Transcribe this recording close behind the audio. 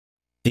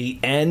The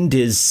end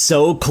is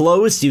so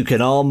close you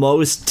can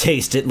almost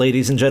taste it,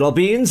 ladies and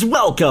gentlebeans.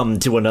 Welcome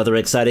to another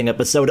exciting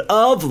episode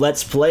of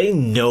Let's Play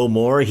No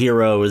More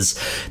Heroes.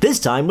 This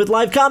time with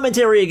live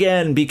commentary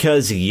again,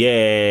 because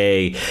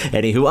yay!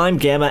 Anywho, I'm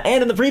Gamma,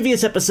 and in the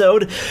previous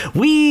episode,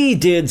 we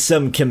did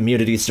some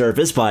community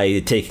service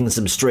by taking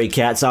some stray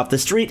cats off the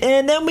street,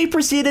 and then we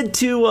proceeded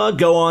to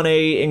go on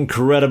a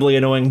incredibly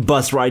annoying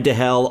bus ride to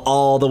hell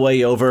all the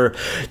way over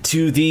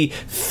to the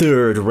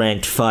third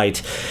ranked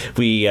fight.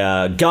 We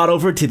got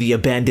over to the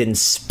abandoned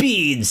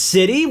Speed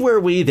City, where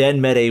we then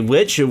met a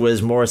witch who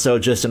was more so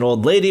just an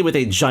old lady with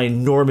a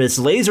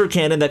ginormous laser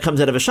cannon that comes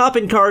out of a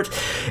shopping cart,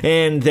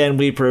 and then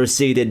we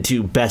proceeded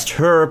to best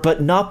her,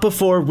 but not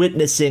before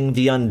witnessing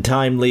the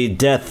untimely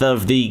death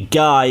of the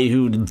guy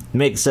who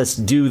makes us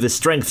do the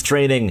strength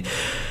training.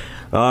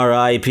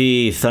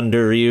 R.I.P.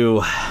 Thunder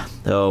Ryu.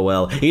 Oh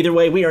well. Either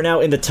way, we are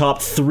now in the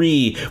top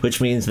 3, which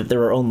means that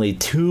there are only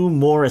 2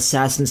 more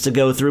assassins to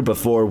go through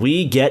before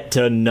we get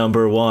to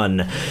number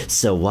 1.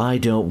 So why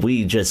don't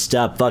we just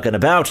stop fucking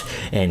about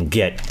and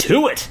get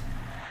to it?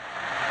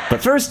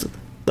 But first,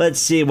 let's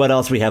see what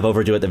else we have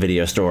overdue at the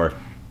video store.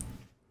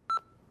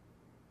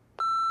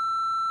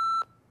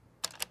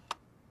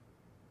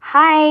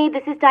 Hi,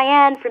 this is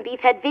Diane from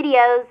Beefhead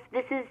Videos.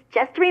 This is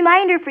just a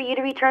reminder for you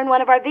to return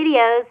one of our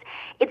videos.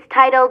 It's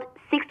titled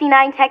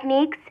 69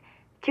 Techniques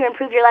to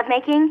Improve Your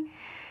Lovemaking.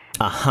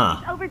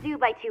 It's overdue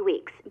by 2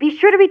 weeks. Be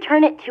sure to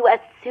return it to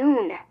us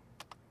soon.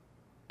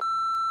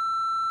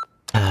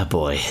 Ah,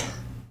 boy.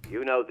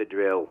 You know the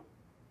drill.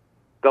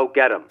 Go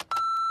get them.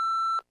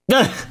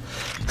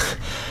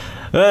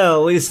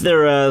 Well, at least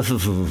they're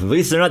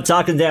not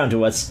talking down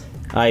to us.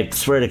 I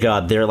swear to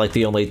God, they're like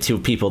the only 2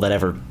 people that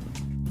ever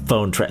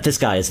phone track. This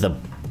guy is the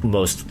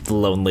most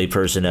lonely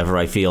person ever,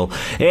 I feel.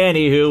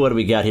 Anywho, what do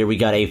we got here? We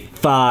got a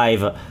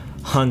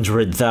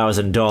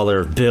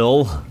 $500,000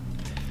 bill.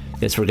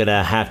 Guess we're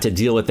gonna have to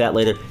deal with that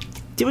later.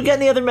 Did we get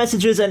any other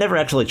messages? I never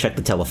actually checked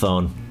the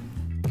telephone.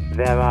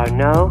 There are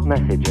no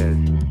messages.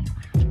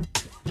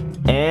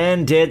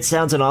 And it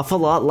sounds an awful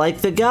lot like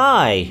the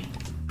guy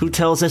who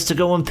tells us to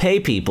go and pay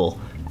people.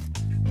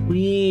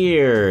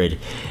 Weird.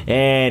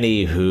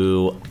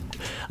 Anywho,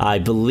 I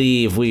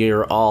believe we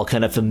are all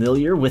kind of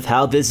familiar with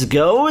how this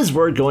goes.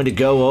 We're going to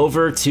go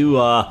over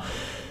to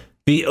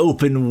the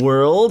open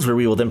world, where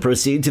we will then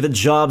proceed to the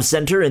job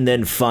center and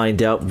then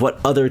find out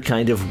what other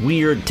kind of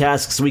weird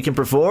tasks we can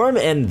perform,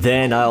 and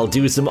then I'll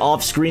do some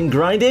off-screen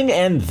grinding,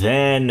 and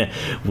then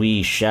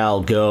we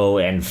shall go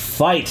and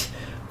fight,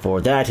 for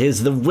that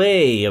is the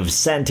way of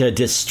Santa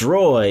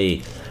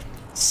Destroy.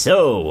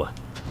 So,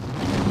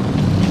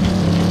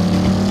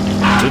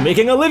 to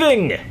making a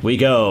living we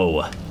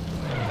go.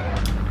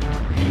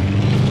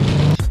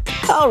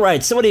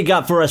 Alright, so what do you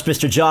got for us,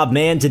 Mr. Job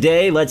Man,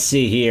 today? Let's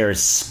see here.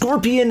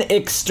 Scorpion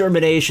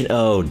extermination.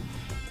 Oh,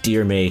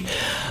 dear me.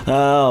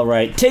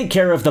 Alright, take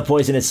care of the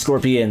poisonous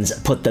scorpions.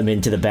 Put them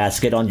into the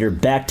basket on your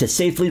back to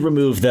safely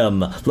remove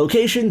them.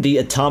 Location, the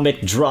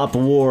Atomic Drop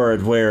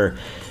Ward, where,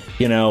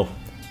 you know,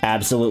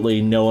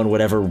 absolutely no one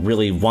would ever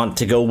really want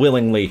to go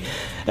willingly.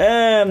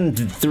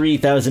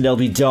 3,000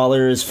 LB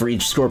dollars for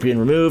each scorpion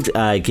removed.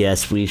 I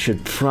guess we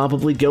should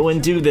probably go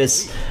and do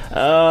this.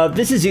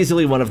 This is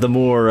easily one of the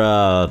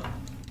more,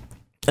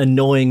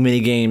 annoying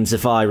minigames,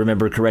 if I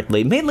remember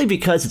correctly, mainly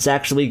because it's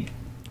actually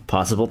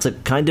possible to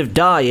kind of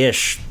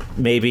die-ish,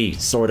 maybe,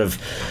 sort of,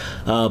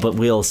 but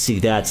we'll see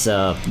that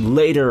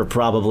later,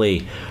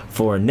 probably.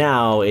 For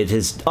now, it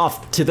is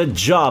off to the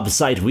job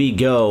site we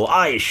go.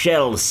 I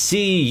shall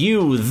see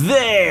you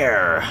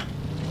there!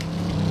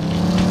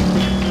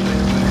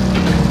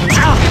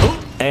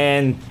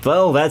 And,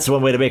 well, that's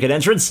one way to make an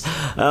entrance.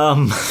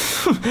 Whatever.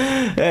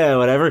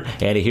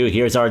 Anywho,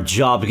 here's our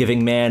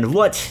job-giving man.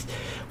 What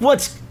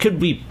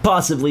could we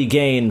possibly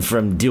gain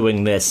from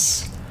doing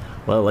this?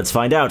 Well, let's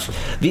find out.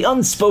 The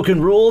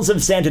unspoken rules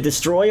of Santa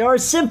Destroy are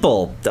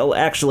simple. Oh,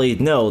 actually,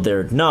 no,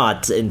 they're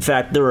not. In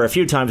fact, there were a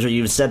few times where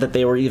you've said that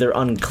they were either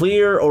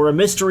unclear or a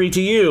mystery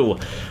to you.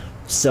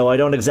 So I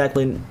don't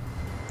exactly...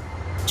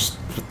 just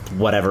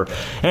whatever.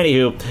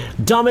 Anywho,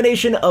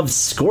 domination of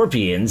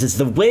scorpions is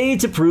the way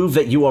to prove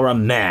that you are a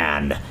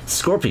man.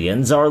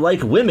 Scorpions are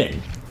like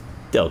women.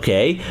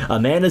 Okay, a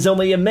man is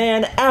only a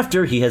man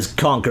after he has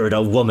conquered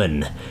a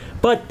woman.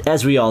 But,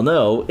 as we all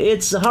know,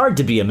 it's hard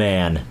to be a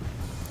man.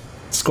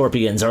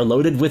 Scorpions are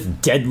loaded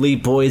with deadly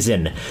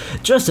poison,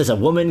 just as a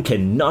woman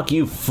can knock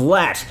you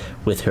flat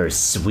with her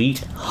sweet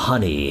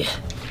honey.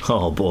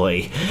 Oh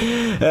boy.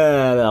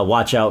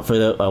 Watch out for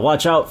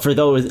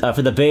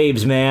the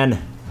babes,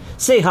 man.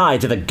 Say hi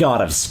to the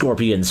god of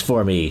scorpions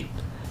for me.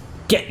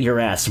 Get your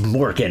ass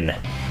workin'.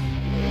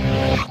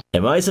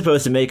 Am I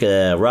supposed to make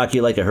a Rocky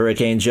like a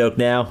hurricane joke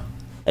now?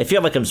 I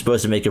feel like I'm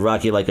supposed to make a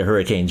Rocky like a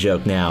hurricane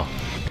joke now.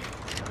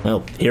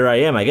 Well, here I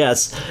am, I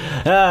guess.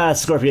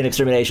 Scorpion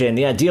extermination.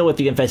 Yeah, deal with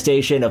the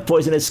infestation of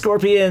poisonous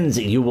scorpions.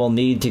 You will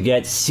need to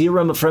get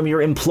serum from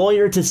your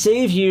employer to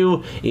save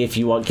you if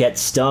you get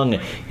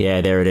stung.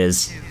 Yeah, there it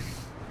is.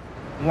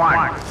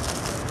 1.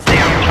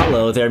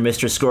 Hello there,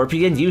 Mr.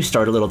 Scorpion. You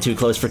start a little too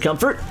close for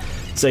comfort.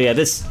 So yeah,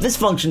 this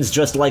functions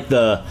just like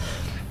the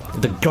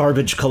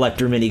garbage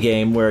collector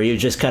minigame, where you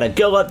just kind of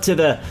go up to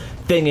the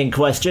thing in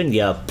question,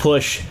 you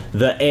push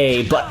the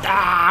A, but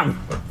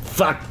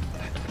fuck,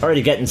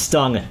 already getting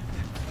stung.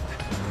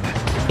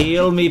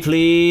 Heal me,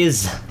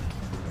 please.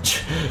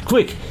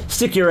 Quick,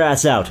 stick your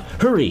ass out.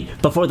 Hurry,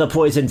 before the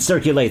poison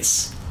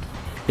circulates.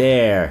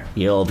 There,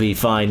 you'll be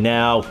fine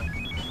now.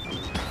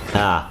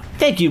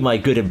 Thank you, my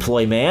good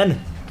employee man.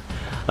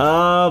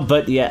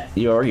 But yeah,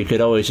 you could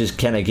always just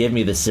kind of give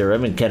me the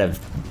serum and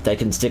I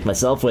can stick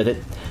myself with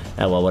it.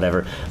 Oh, well,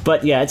 whatever.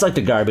 But yeah, it's like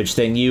the garbage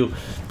thing. You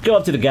go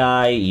up to the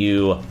guy,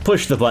 you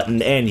push the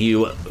button, and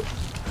you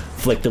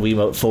flick the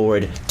Wiimote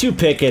forward to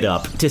pick it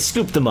up, to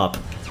scoop them up.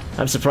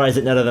 I'm surprised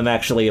that none of them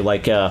actually,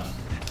 like,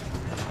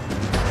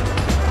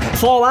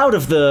 fall out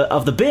of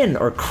the bin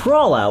or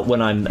crawl out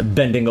when I'm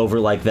bending over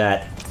like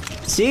that.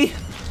 See?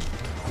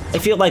 I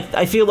feel like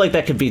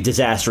that could be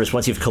disastrous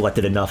once you've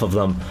collected enough of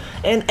them.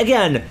 And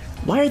again,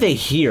 why are they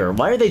here?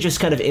 Why are they just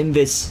kind of in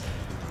this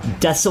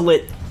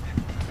desolate,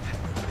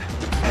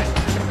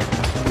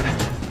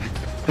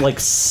 like,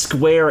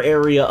 square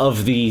area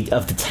of the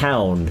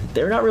town?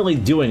 They're not really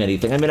doing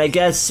anything. I mean, I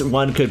guess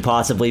one could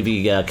possibly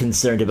be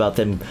concerned about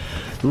them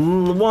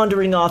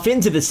wandering off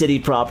into the city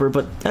proper,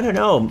 but I don't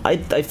know.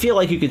 I feel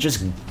like you could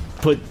just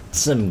put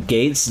some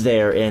gates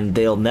there and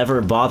they'll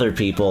never bother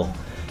people.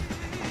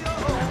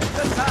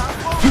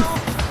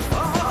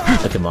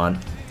 Oh, come on.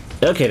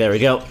 Okay, there we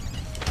go.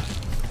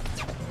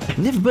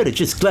 And everybody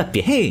just clap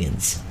your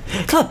hands.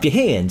 Clap your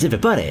hands,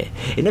 everybody.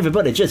 And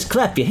everybody just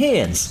clap your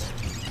hands.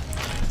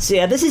 So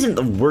yeah, this isn't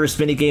the worst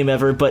minigame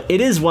ever, but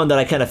it is one that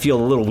I kind of feel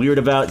a little weird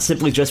about,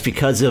 simply just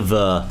because of,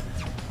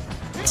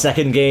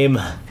 second game.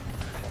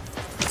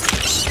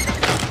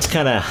 It's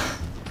kind of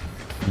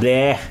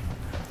bleh.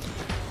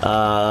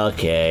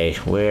 Okay,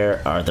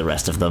 where are the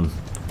rest of them?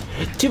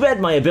 Too bad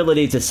my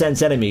ability to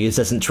sense enemies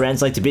doesn't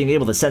translate to being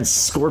able to sense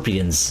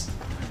scorpions.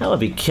 That would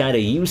be kind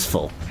of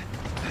useful.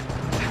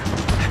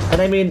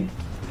 And I mean,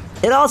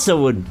 it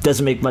also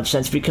doesn't make much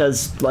sense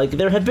because, like,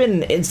 there have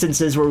been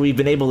instances where we've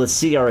been able to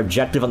see our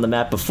objective on the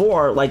map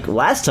before. Like,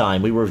 last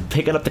time, we were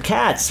picking up the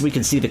cats. We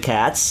can see the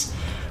cats.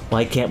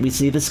 Why can't we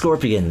see the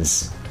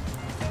scorpions?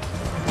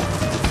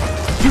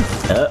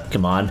 Oh,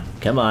 come on.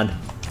 Come on.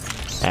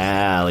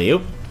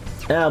 Alley-oop.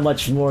 How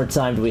much more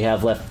time do we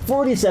have left?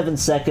 47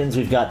 seconds.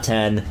 We've got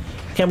 10.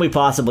 Can we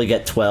possibly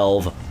get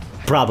 12?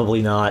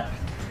 Probably not.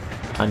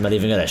 I'm not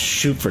even going to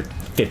shoot for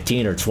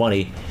 15 or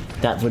 20.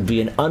 That would be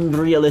an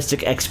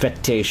unrealistic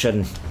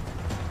expectation.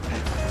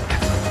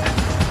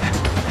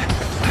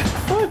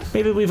 Or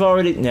maybe we've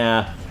already...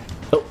 Nah.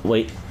 Oh,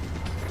 wait.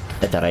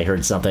 I thought I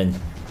heard something.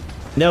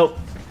 Nope.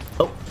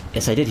 Oh,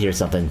 yes, I did hear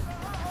something.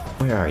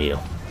 Where are you?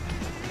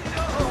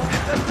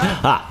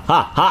 Ha!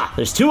 Ha! Ha!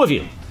 There's two of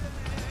you!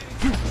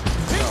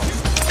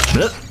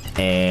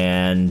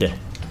 And...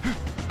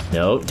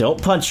 No,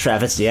 don't punch,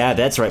 Travis. Yeah,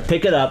 that's right.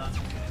 Pick it up.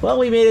 Well,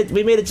 we made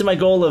it to my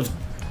goal of...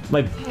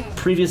 My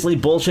previously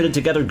bullshitted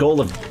together goal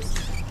of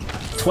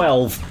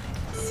 12.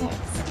 6,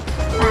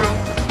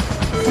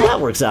 5, That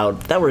works out.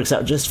 That works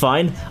out just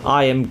fine.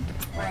 I am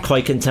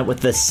quite content with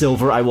the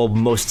silver. I will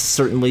most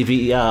certainly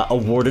be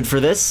awarded for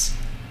this.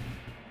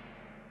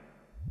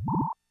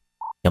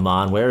 Come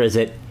on, where is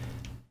it?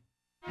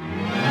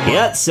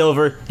 Yeah,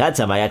 silver. That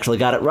time I actually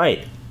got it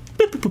right.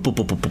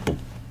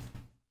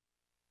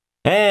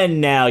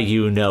 And now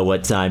you know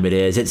what time it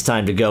is. It's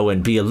time to go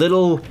and be a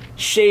little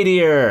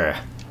shadier.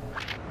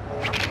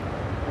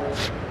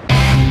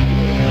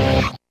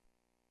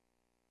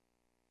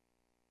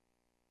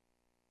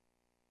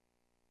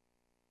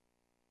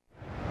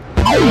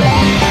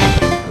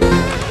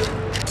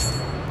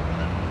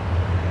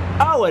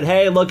 Oh, and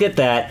hey, look at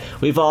that.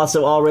 We've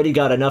also already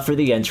got enough for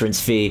the entrance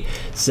fee.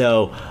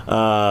 So,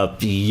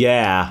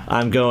 yeah,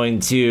 I'm going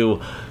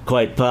to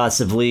quite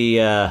possibly,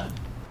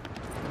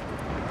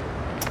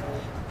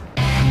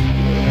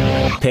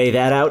 pay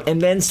that out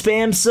and then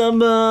spam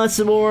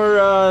some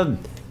more,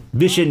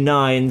 Mission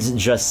 9s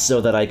just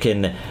so that I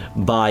can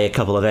buy a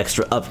couple of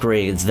extra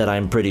upgrades that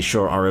I'm pretty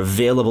sure are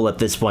available at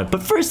this point.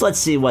 But first, let's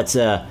see what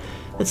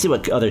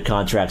other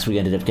contracts we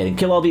ended up getting.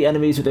 Kill all the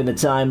enemies within the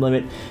time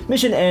limit.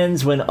 Mission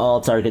ends when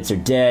all targets are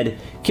dead.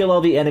 Kill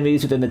all the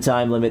enemies within the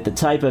time limit. The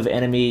type of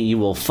enemy you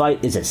will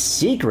fight is a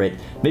secret.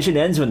 Mission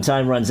ends when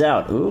time runs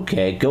out.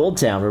 Okay, Gold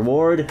Town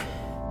reward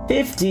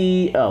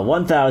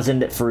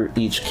 1,000 for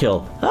each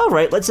kill. All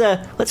right,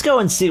 let's go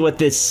and see what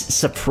this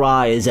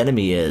surprise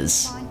enemy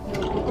is.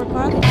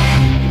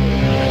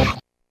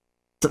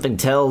 Something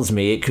tells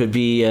me it could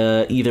be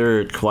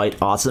either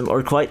quite awesome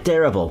or quite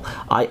terrible.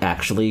 I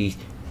actually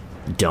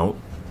don't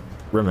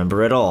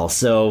remember at all,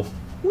 so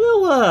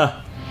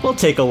we'll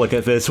take a look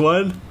at this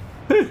one.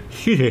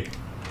 Yeah,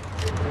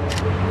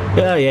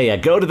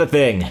 go to the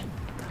thing,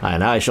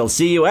 and I shall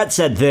see you at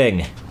said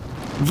thing.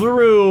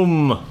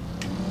 Vroom.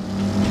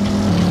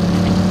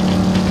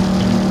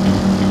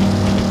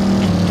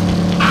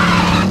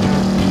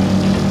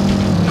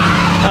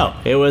 Oh,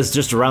 it was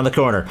just around the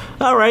corner.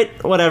 All right,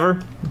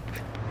 whatever.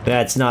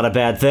 That's not a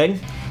bad thing.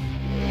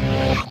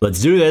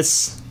 Let's do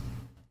this.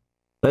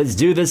 Let's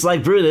do this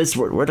like Brutus.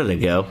 Where did it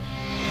go?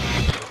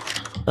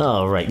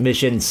 Alright,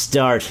 mission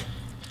start.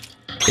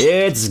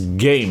 It's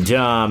game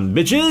time,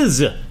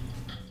 bitches!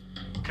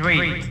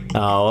 3.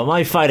 Oh, am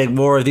I fighting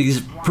more of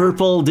these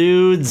purple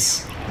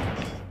dudes?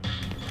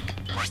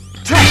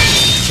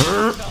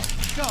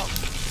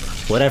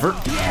 Whatever.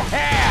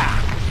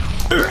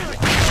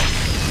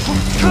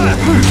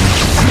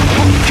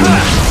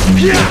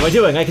 What am I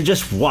doing? I can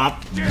just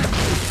whop.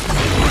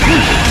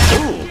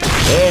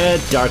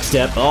 And dark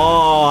step.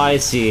 Oh, I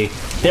see.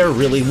 They're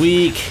really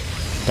weak.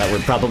 That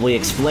would probably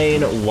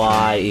explain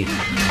why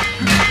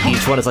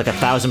each one is like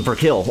 1,000 per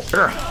kill.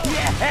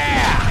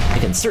 I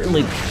can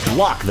certainly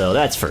block though,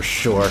 that's for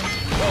sure.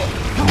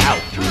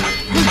 Ow.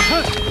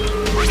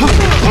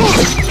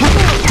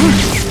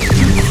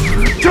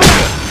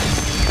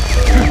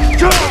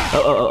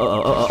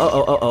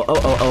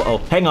 Oh,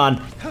 hang on.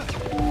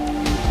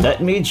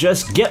 Let me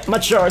just get my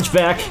charge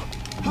back.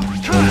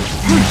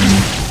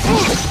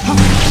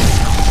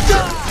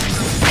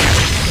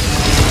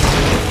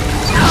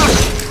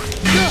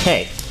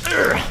 Hey,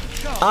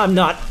 I'm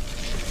not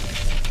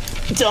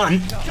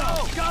done.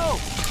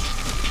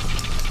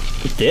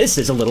 This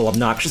is a little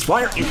obnoxious.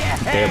 Why are you?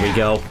 There we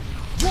go.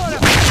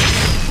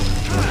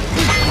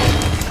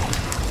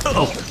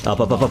 Oh, up.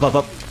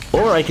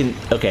 Or I can,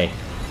 okay.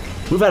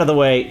 Move out of the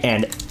way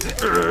and...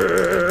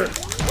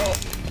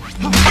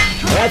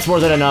 That's more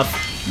than enough.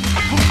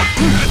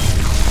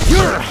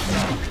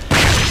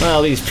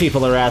 Well, these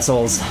people are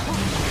assholes.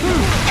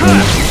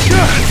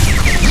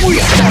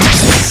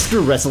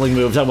 Screw wrestling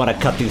moves, I want to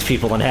cut these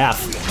people in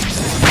half.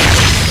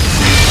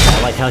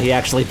 I like how he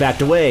actually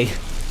backed away.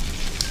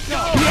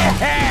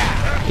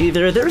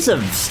 Either there's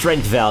a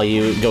strength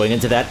value going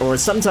into that, or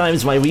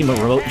sometimes my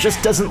Wiimote remote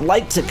just doesn't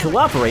like to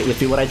cooperate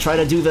with me when I try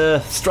to do the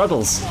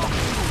struggles.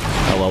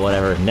 Oh well,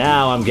 whatever.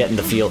 Now I'm getting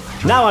the feel.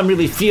 Now I'm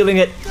really feeling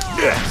it.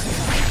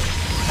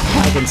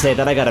 I can say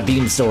that I got a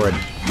beam sword.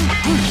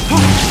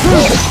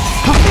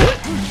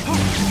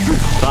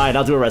 Fine,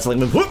 I'll do a wrestling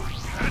move.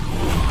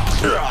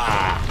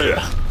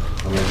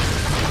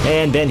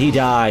 And then he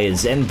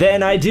dies, and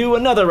then I do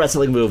another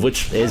wrestling move,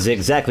 which is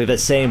exactly the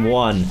same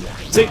one.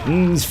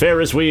 Satan's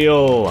Ferris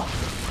wheel! Which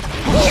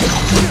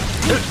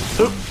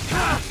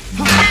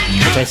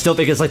I still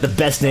think is like the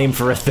best name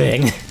for a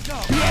thing.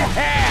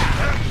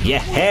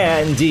 Yeah,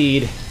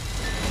 indeed.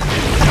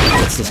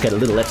 Let's just get a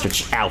little extra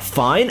ow,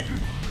 fine.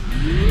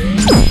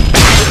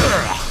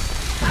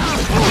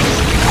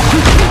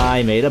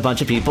 I made a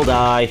bunch of people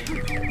die.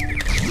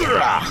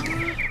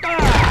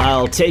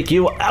 I'll take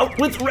you out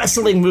with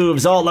wrestling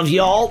moves, all of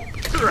y'all!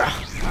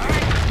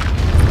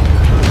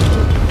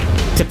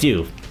 Except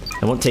you.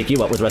 I won't take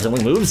you out with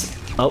wrestling moves.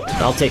 Oh,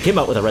 I'll take him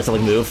out with a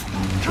wrestling move.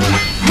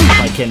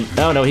 If I can...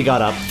 Oh no, he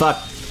got up. Fuck.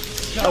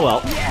 Oh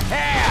well.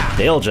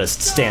 They'll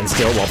just stand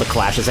still while the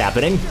clash is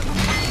happening.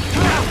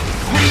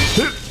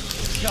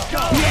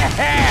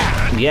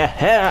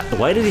 Yeah.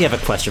 Why did he have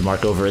a question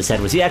mark over his head?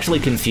 Was he actually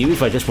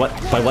confused by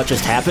what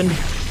just happened?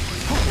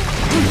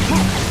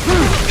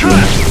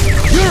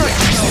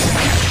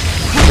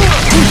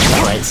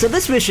 Alright, so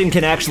this mission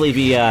can actually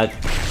be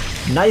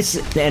nice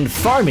and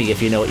farmy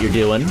if you know what you're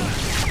doing.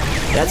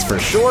 That's for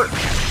sure.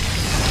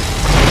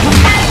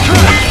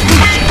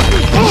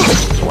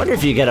 I wonder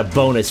if you get a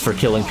bonus for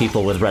killing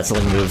people with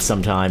wrestling moves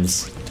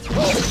sometimes.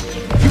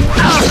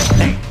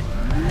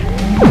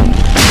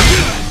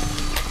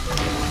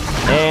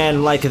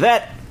 And like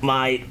that,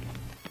 my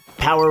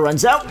power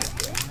runs out.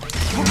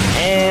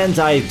 And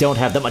I don't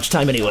have that much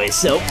time anyway,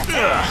 so...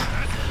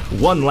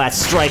 one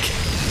last strike.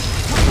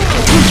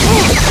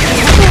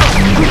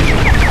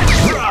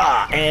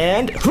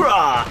 And...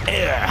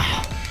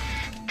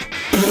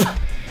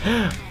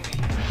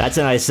 That's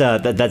a nice,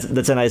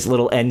 that's a nice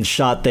little end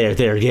shot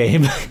there,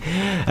 game.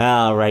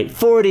 Alright,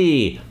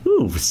 40!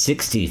 Ooh,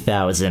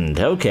 60,000,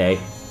 okay.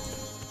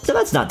 So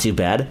that's not too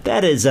bad.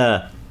 That is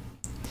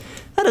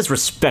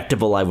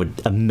respectable, I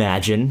would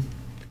imagine.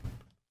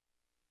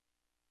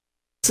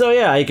 So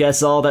yeah, I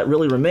guess all that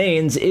really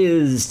remains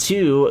is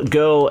to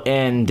go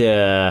and,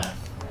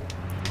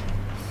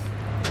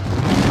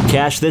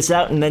 cash this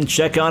out and then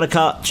check on a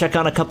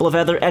couple of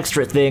other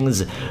extra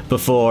things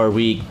before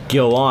we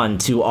go on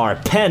to our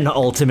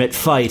penultimate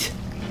fight.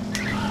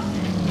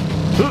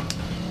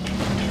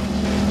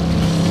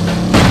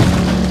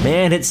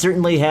 Man, it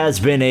certainly has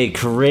been a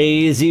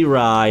crazy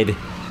ride.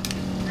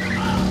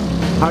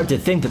 Hard to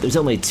think that there's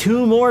only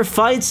 2 more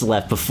fights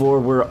left before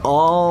we're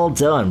all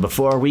done,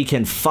 before we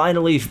can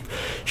finally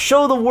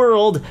show the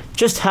world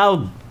just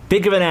how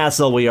big of an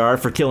asshole we are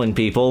for killing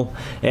people,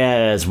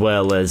 as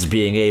well as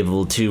being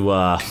able to,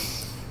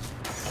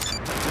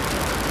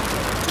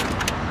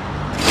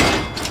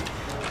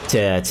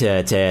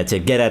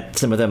 to get at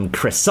some of them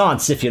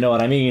croissants, if you know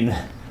what I mean.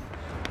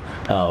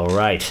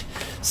 Alright,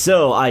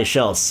 so I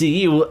shall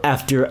see you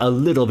after a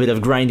little bit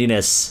of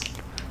grindiness.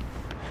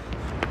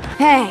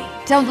 Hey,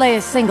 don't lay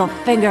a single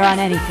finger on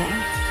anything.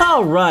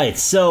 Alright,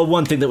 so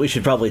one thing that we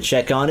should probably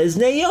check on is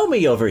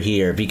Naomi over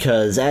here,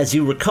 because as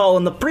you recall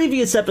in the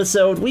previous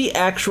episode, we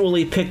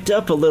actually picked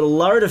up a little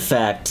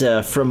artifact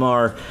from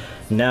our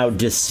now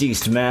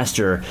deceased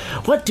master.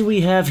 What do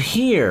we have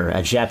here?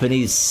 A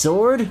Japanese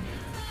sword?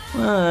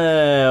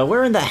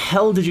 Where in the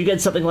hell did you get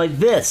something like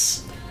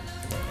this?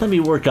 Let me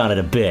work on it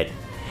a bit.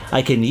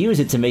 I can use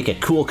it to make a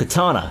cool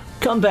katana.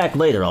 Come back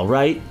later,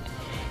 alright?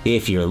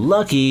 If you're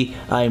lucky,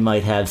 I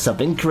might have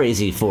something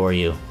crazy for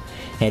you.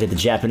 Handed the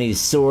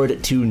Japanese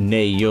sword to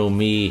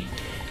Naomi.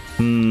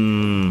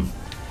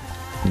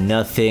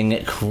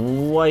 Nothing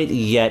quite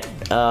yet.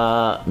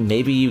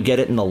 Maybe you get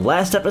it in the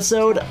last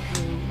episode?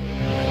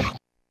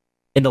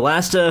 In the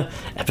last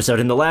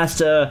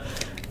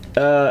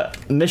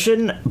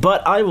mission,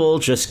 but I will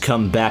just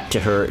come back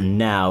to her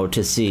now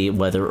to see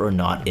whether or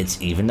not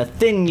it's even a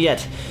thing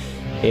yet.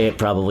 It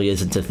probably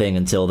isn't a thing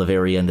until the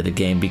very end of the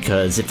game,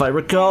 because if I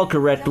recall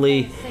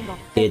correctly,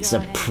 it's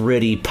a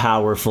pretty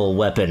powerful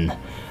weapon.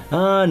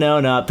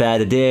 No, not bad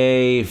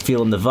today. Not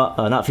feeling the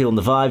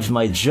vibes.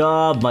 My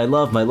job, my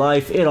love, my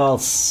life, it all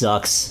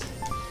sucks.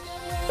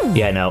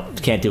 Yeah, no,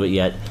 can't do it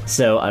yet.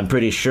 So I'm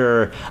pretty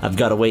sure I've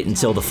got to wait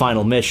until the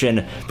final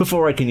mission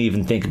before I can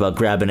even think about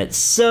grabbing it.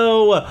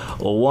 So,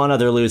 one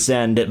other loose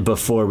end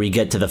before we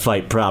get to the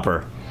fight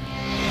proper.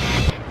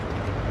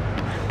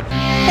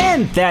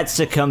 And that's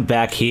to come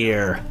back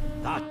here.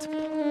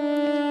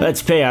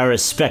 Let's pay our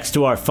respects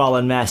to our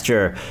fallen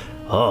master.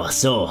 Oh,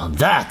 so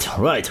that,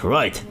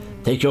 right.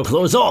 Take your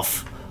clothes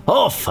off.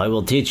 Off, I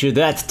will teach you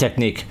that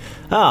technique.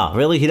 Ah,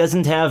 really? He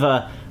doesn't have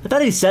a... I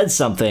thought he said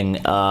something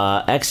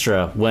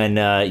extra when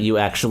you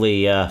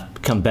actually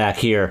come back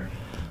here.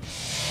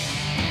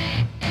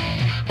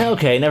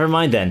 Okay, never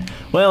mind then.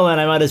 Well, then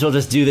I might as well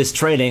just do this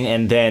training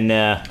and then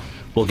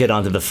we'll get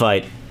on to the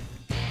fight.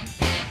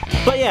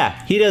 But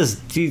yeah,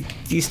 he's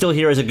still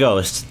here as a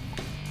ghost.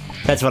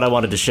 That's what I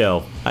wanted to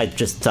show. I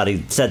just thought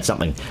he said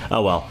something.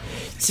 Oh well.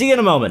 See you in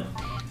a moment.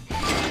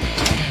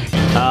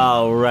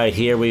 Alright,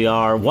 here we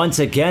are once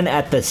again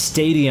at the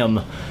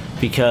stadium.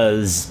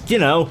 Because, you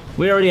know,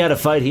 we already had a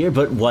fight here,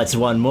 but what's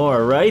one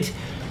more, right?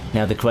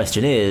 Now the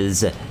question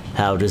is,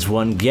 how does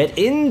one get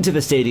into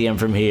the stadium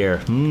from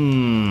here?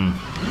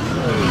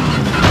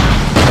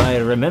 I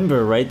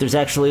remember, right, there's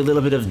actually a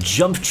little bit of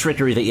jump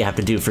trickery that you have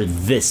to do for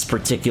this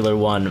particular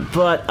one,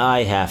 but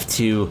I have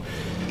to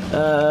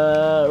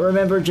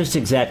remember just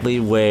exactly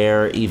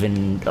where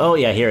even... Oh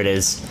yeah, here it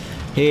is.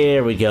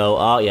 Here we go.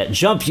 Oh yeah,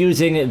 jump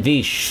using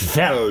the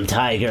Schwell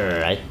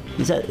Tiger.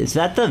 Is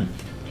that the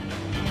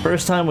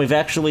first time we've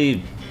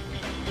actually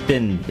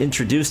been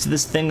introduced to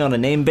this thing on a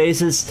name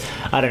basis?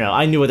 I don't know.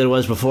 I knew what it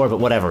was before, but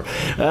whatever.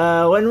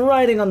 When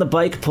riding on the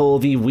bike, pull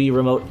the Wii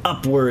remote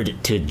upward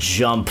to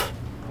jump.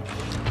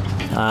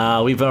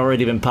 We've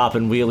already been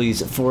popping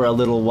wheelies for a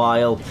little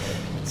while,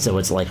 so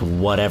it's like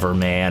whatever,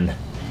 man.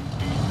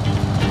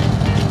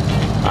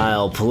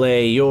 I'll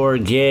play your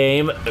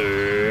game.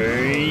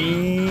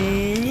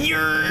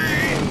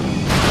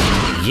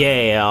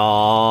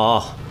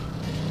 Yeah.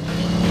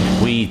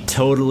 We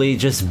totally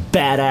just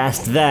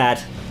badassed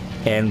that,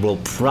 and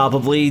we'll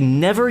probably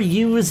never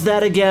use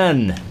that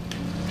again.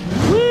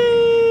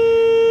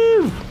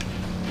 Woo!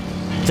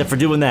 Except for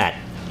doing that.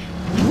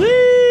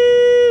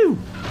 Woo!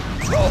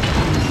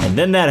 And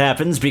then that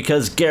happens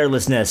because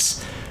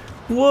carelessness.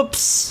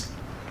 Whoops.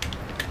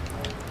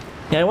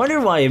 Yeah, I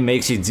wonder why it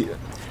makes you do...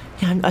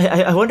 Yeah,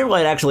 I wonder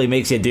why it actually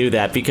makes you do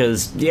that,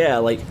 because, yeah,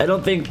 like, I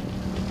don't think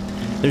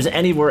there's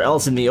anywhere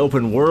else in the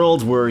open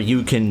world where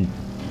you can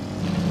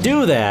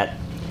do that.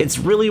 It's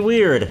really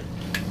weird.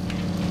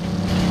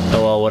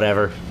 Oh well,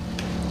 whatever.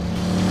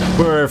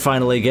 We're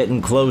finally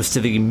getting close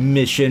to the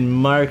mission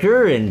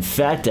marker. In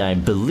fact, I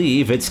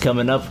believe it's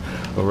coming up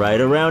right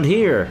around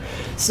here.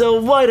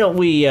 So why don't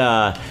we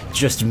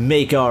just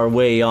make our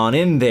way on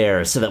in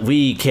there so that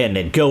we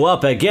can go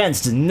up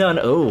against none...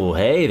 Oh,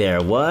 hey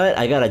there, what?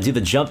 I gotta do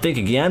the jump thing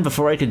again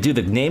before I could do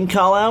the name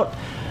call out?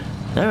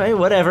 Alright,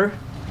 whatever.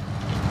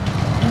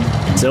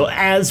 So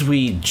as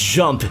we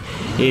jump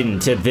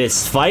into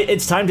this fight,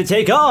 it's time to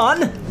take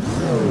on... You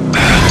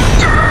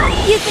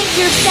think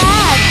you're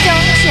bad,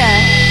 don't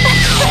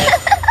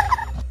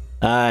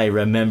you? I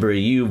remember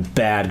you,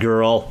 bad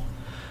girl.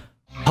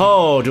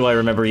 Oh, do I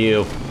remember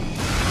you.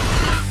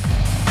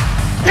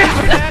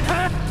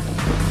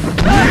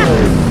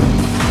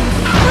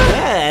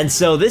 Yeah, and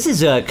so this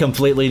is a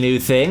completely new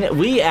thing.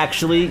 We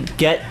actually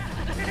get...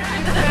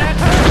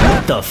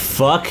 What the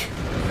fuck?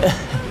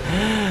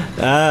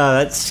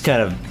 That's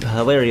kind of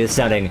hilarious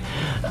sounding.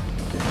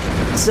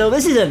 So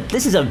this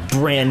is a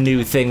brand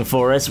new thing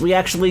for us. We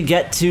actually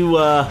get to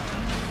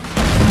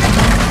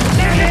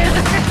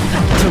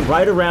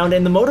ride around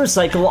in the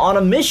motorcycle on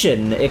a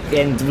mission,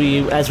 and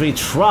as we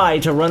try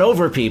to run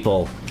over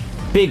people.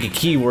 Big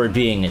keyword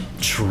being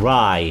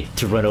try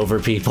to run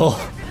over people.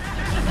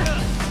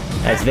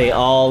 As they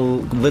all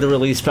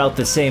literally spout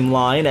the same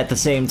line at the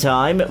same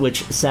time,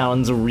 which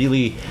sounds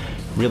really,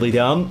 really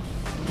dumb.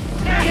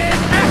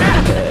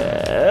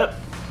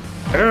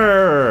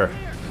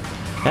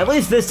 At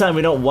least this time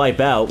we don't wipe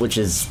out, which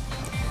is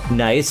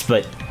nice,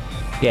 but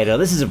yeah, no,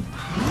 this is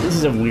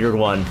a weird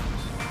one.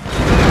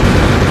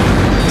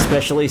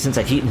 Especially since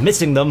I keep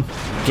missing them.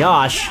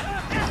 Gosh.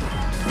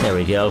 There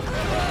we go.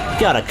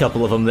 Got a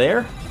couple of them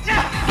there.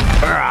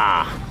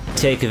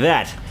 Take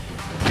that.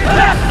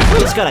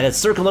 Just gotta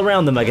circle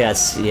around them, I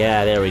guess.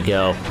 Yeah, there we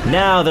go.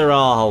 Now they're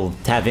all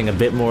having a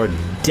bit more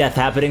death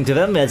happening to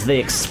them as they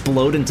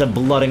explode into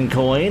blood and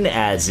coin,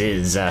 as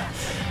is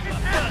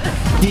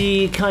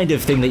the kind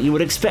of thing that you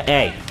would expect.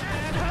 Hey,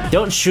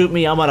 don't shoot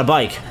me, I'm on a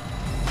bike.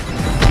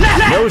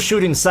 No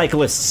shooting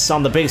cyclists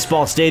on the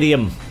baseball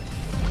stadium.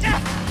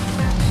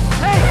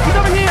 Hey, he's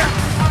over here!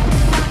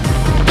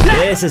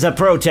 This is a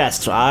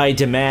protest. I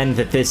demand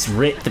that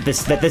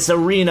this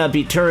arena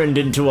be turned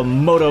into a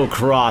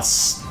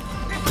motocross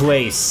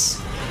place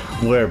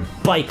where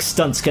bike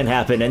stunts can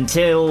happen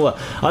until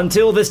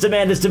this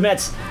demand is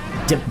met.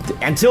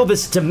 Until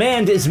this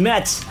demand is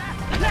met,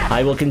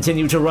 I will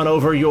continue to run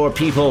over your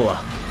people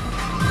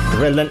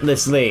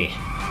relentlessly.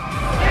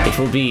 It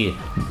will be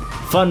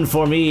fun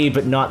for me,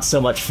 but not so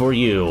much for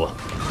you.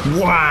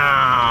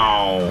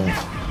 Wow!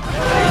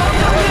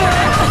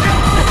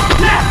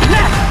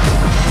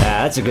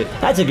 That's a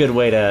good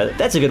way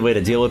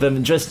to deal with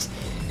them. Just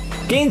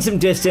gain some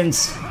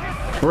distance,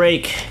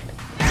 break,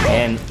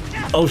 and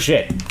oh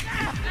shit.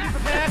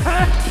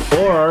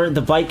 Or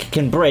the bike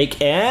can break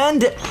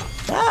and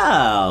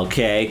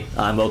okay.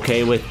 I'm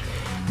okay with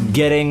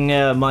getting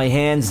my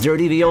hands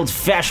dirty the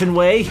old-fashioned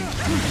way.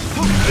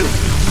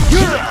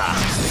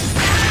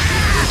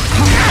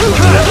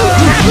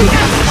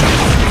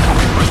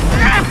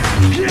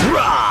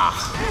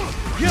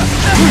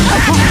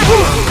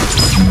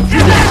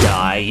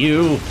 Die,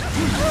 you!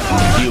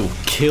 You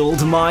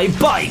killed my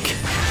bike!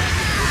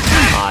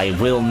 I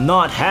will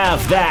not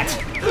have that!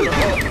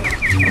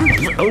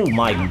 Oh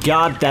my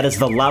god, that is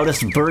the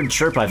loudest bird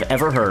chirp I've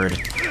ever heard.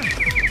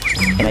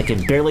 And I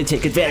can barely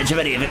take advantage of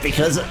any of it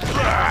because...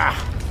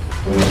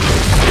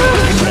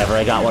 Whatever,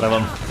 I got one of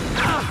them.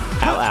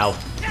 Ow, ow.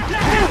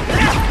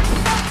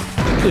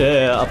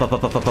 Up, up,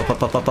 up, up, up, up,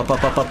 up, up, up,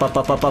 up, up,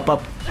 up, up, up,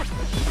 up.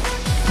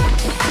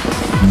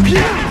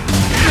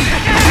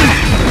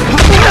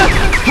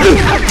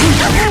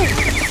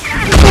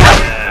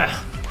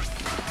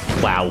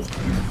 Wow.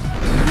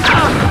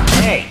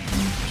 Hey!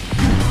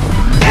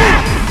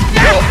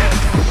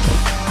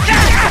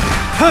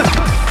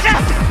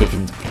 You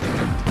can...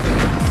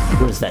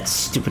 Where's that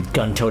stupid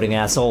gun-toting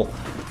asshole?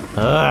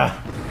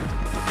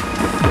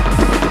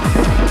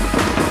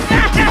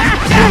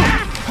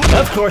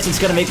 Of course it's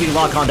gonna make me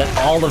lock onto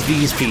all of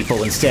these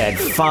people instead.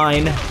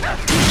 Fine.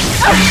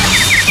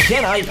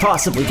 Can I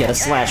possibly get a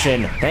slash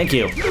in? Thank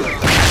you.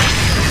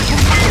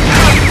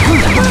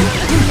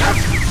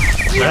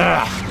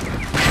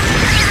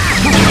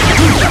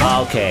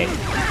 Okay,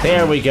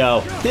 there we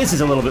go. This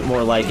is a little bit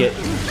more like it.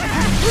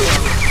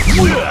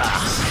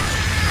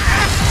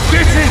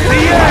 This is the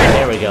end!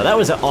 There we go. That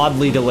was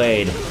oddly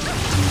delayed.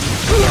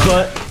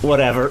 But,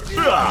 whatever.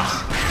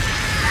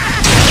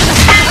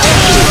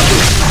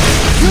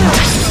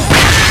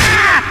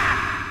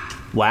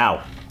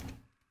 Wow.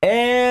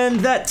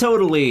 And that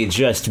totally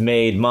just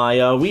made my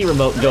Wii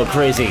remote go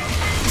crazy,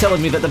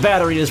 telling me that the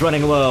battery is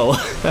running low.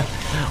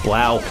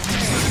 Wow.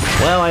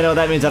 Well, I know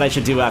that means that I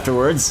should do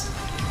afterwards.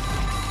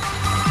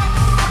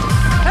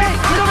 Hey,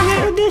 get over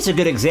here! And there's a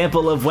good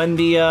example of when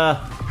the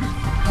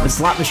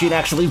slot machine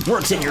actually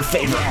works in your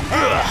favor.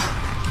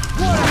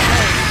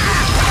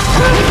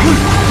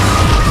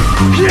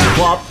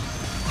 Plop.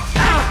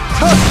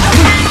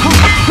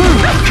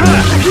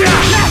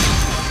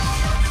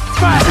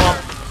 Plop.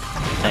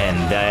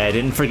 And I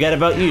didn't forget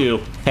about you.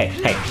 Hey,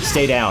 hey,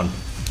 stay down.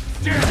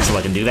 So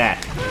I can do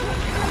that.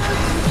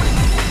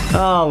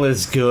 All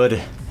is good.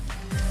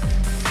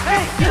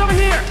 Hey, get over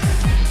here!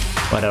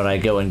 Why don't I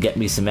go and get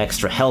me some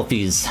extra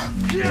healthies?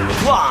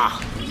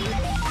 Wah!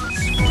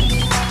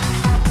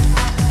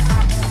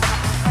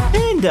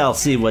 And I'll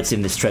see what's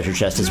in this treasure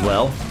chest as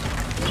well.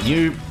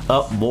 You...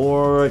 Oh,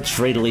 more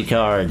tradely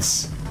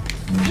cards.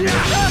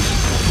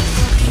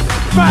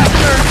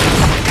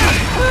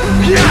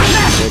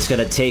 It's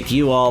gonna take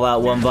you all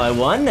out one by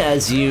one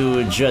as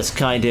you just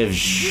kind of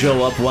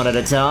show up one at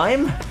a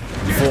time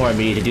for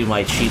me to do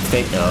my cheat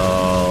thing.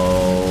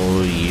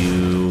 Oh,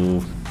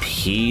 you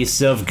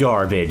piece of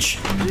garbage.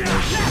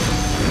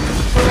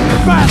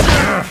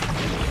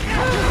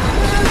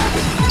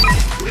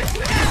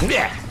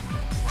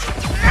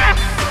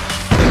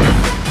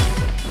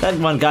 That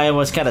one guy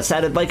almost kind of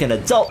sounded like an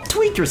adult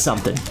tweak or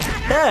something.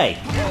 Hey!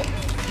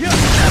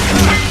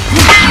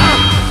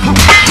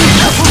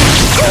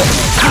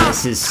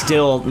 This is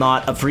still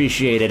not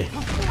appreciated.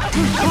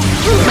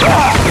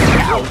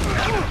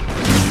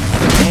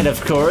 And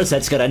of course,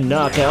 that's gonna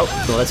knock out,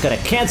 well, that's gonna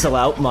cancel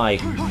out my...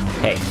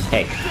 Hey,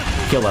 hey,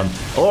 kill him.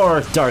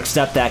 Or dark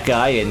step that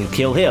guy and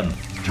kill him.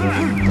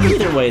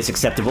 Either way is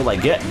acceptable, I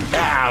get.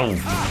 Ow!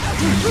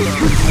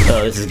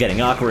 Oh, this is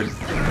getting awkward.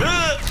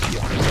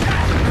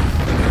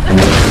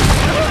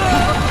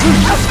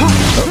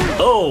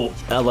 Oh,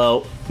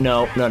 hello.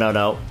 No, no, no,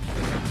 no.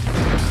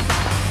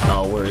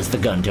 Oh, where's the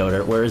gun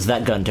toter? Where is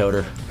that gun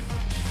toter?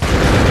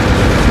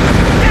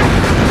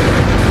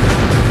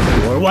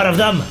 Or one of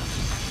them!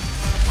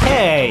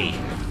 Hey!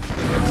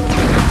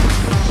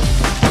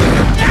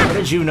 How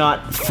did you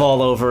not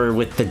fall over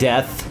with the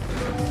death?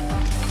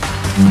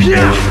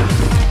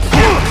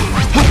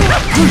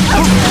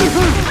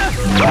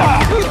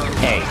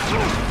 Hey.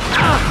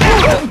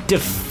 Don't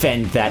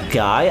defend that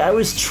guy. I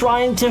was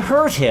trying to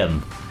hurt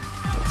him.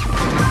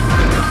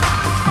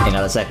 Hang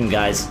on a second,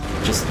 guys.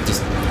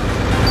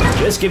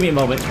 Just give me a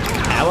moment.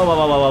 Ow, ow, ow,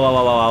 ow, ow, ow,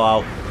 ow, ow,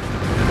 ow.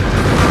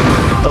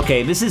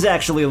 Okay, this is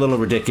actually a little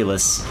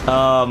ridiculous.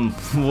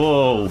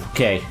 Whoa,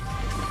 okay.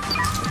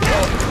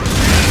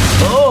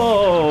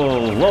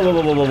 Oh! Whoa, whoa,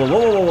 whoa, whoa, whoa, whoa,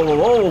 whoa, whoa,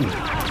 whoa,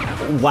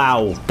 whoa.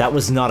 Wow, that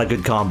was not a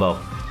good combo.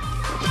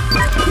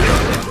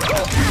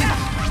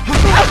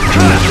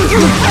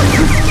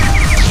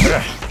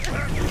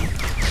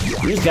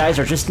 These guys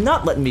are just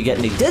not letting me get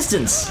any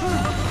distance.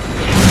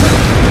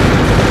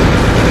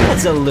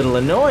 That's a little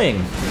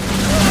annoying.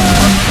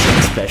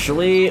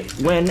 Especially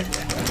when...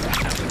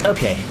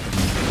 Okay.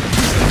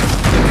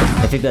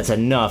 I think that's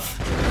enough.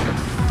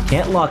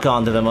 Can't lock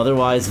onto them,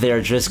 otherwise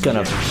they're just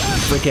gonna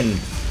freaking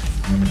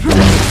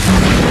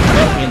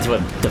get me into a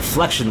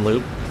deflection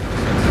loop.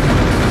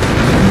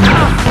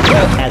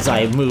 As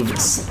I move...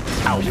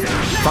 Ow.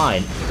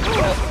 Fine.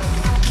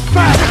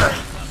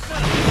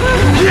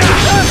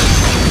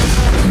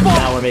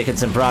 Now we're making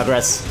some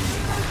progress.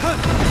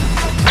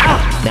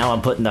 Now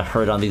I'm putting the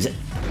hurt on these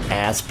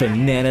ass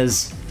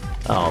bananas.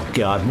 Oh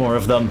god, more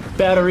of them.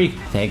 Battery,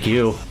 thank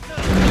you.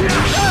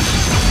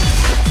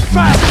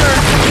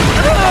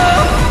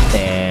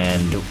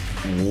 And...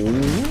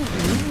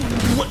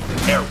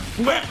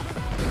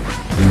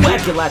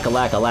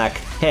 Whack-a-lack-a-lack-a-lack.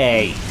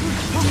 Hey,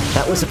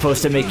 that was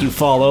supposed to make you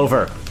fall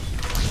over.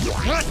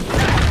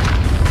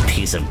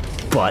 Piece of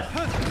butt.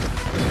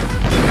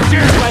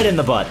 Right in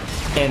the butt.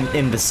 And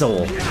in the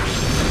soul.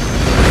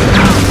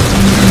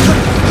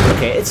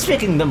 Okay, it's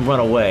making them run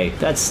away.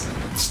 That's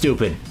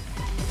stupid.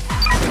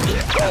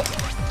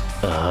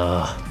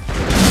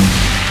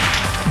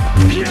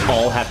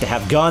 All have to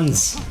have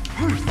guns.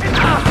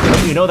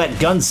 Don't you know that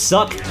guns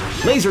suck?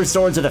 Laser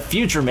swords are the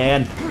future,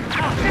 man.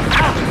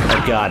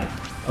 Oh god.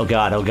 Oh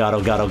god, oh god,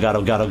 oh god, oh god,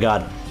 oh god, oh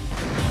god.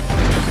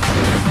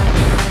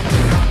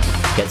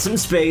 Get some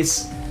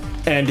space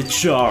and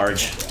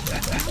charge.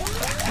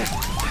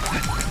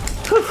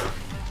 Whew.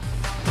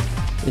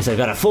 At least I've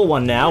got a full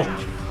one now.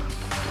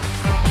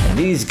 And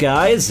these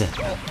guys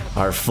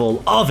are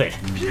full of it.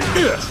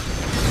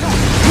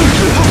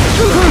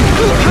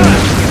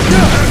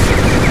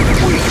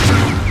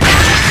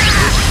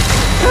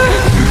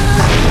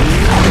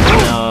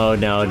 No,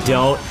 no,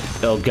 don't.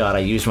 Oh god, I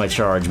used my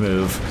charge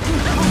move.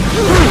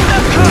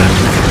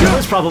 That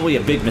was probably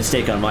a big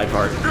mistake on my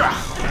part.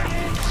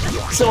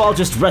 So I'll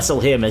just wrestle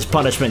him as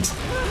punishment.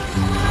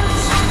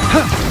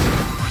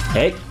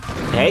 Hey,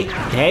 hey,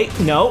 hey,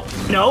 no,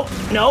 no,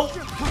 no.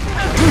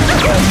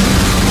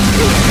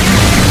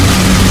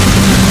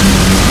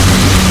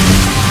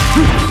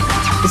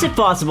 Is it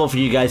possible for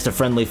you guys to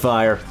friendly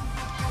fire?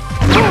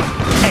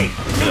 Hey.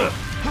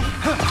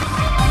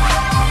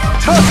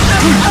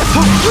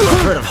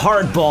 I've heard of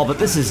hardball, but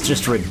this is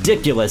just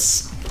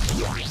ridiculous.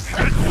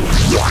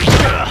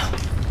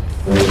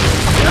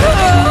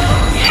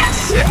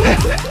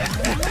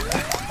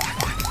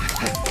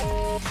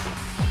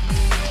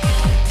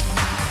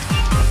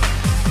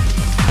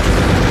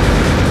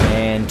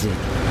 And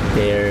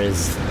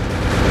there's...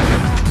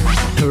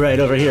 right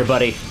over here,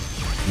 buddy.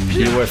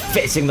 You were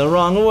facing the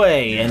wrong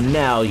way, and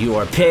now you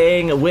are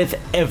paying with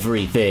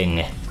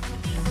everything.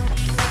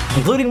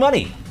 Including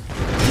money.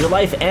 Your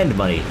life and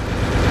money.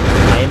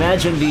 I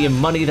imagine the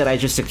money that I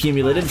just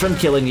accumulated from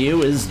killing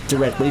you is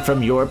directly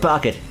from your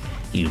pocket.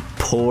 You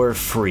poor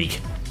freak.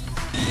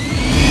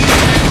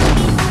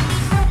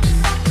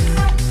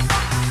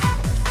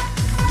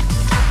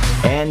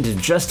 And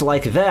just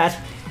like that,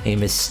 a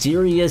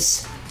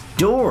mysterious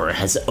door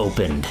has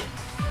opened.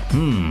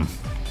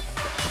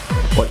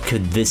 What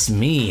could this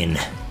mean?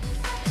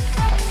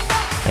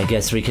 I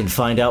guess we can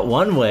find out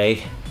one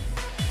way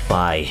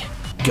by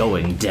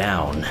going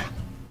down.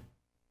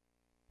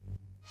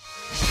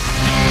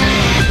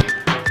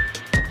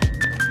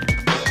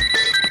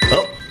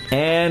 Oh,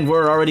 and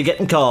we're already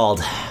getting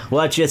called.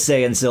 What you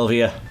saying,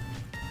 Sylvia?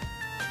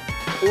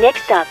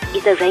 Next up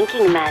is a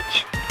ranking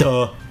match.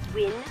 Duh.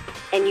 Win,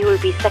 and you will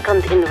be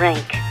second in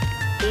rank.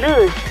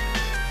 Lose,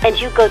 and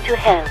you go to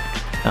hell.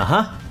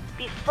 Uh-huh.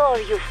 Before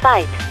you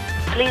fight,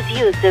 please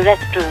use the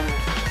restroom.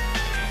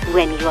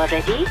 When you are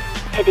ready,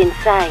 head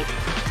inside.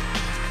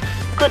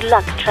 Good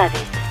luck,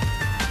 Travis.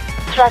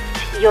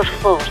 Trust your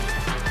force.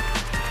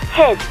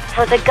 Head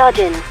for the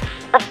Garden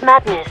of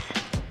Madness.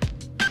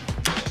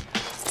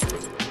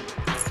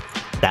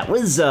 That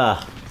was,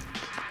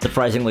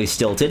 surprisingly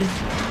stilted.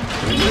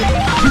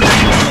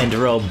 And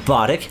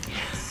robotic.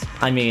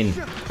 I mean,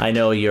 I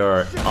know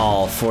you're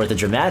all for the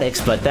dramatics,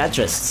 but that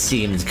just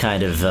seems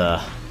kind of,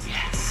 well,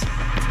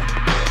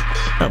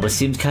 it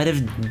seems kind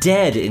of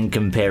dead in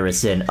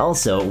comparison.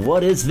 Also,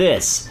 what is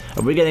this?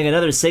 Are we getting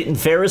another Satan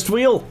Ferris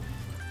wheel?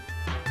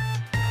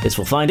 Guess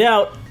we'll find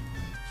out.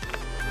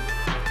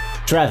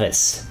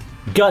 Travis,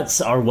 guts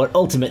are what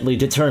ultimately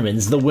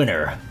determines the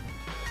winner.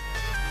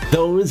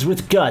 Those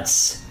with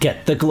guts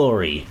get the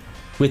glory.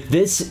 With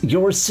this,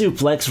 your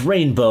suplex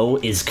rainbow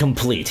is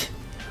complete.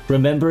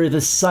 Remember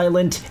the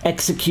silent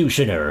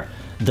executioner,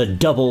 the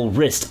double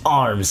wrist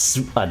arms,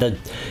 the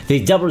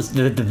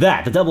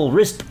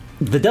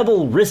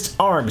double wrist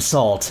arm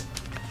salt.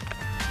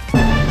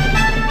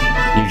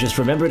 You just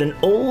remembered an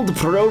old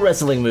pro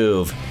wrestling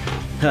move.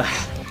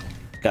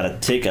 Gotta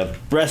take a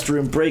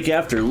restroom break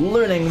after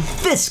learning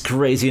this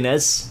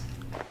craziness.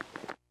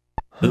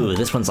 Ooh,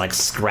 this one's like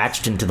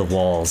scratched into the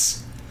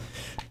walls.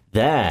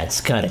 That's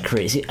kind of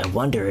crazy. I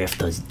wonder if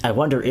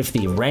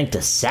the ranked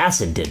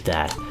assassin did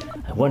that.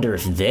 I wonder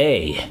if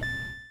they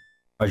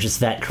are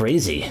just that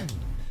crazy.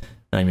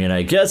 I mean,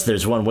 I guess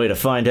there's one way to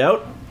find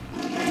out.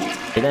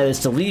 And that is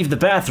to leave the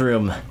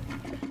bathroom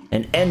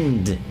and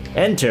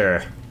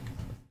enter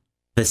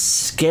the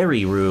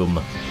scary room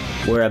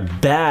where a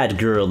bad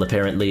girl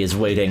apparently is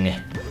waiting.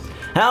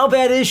 How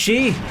bad is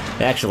she?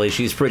 Actually,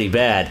 she's pretty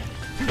bad.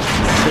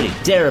 Pretty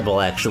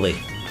terrible, actually.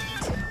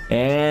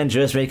 And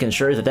just making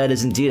sure that that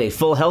is indeed a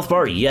full health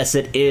bar. Yes,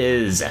 it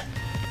is.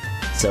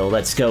 So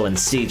let's go and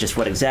see just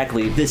what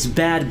exactly this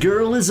bad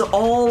girl is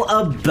all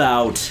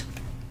about.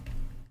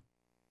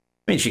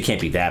 I mean, she can't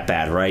be that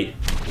bad, right?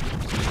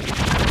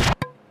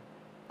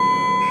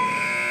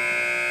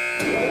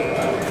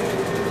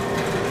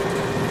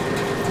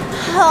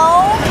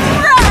 Home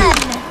run!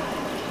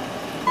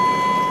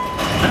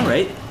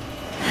 Alright.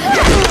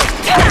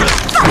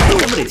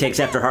 Somebody takes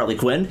after Harley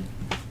Quinn.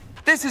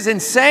 This is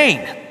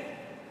insane!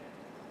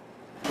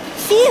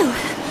 Phew!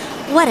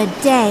 What a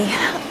day.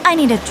 I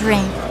need a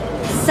drink.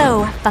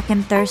 So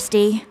fucking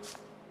thirsty.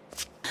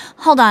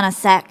 Hold on a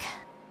sec.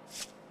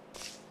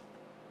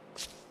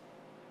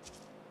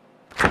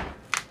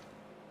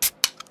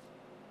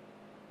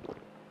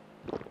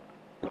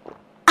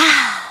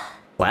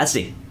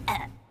 Classy.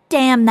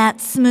 Damn,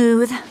 that's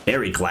smooth.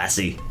 Very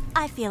classy.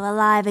 I feel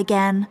alive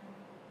again.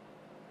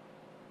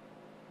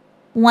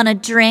 Want a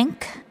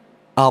drink?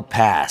 I'll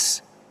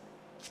pass.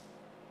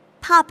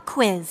 Pop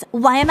quiz.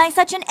 Why am I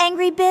such an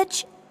angry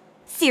bitch?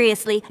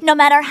 Seriously, no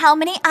matter how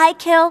many I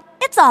kill,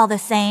 it's all the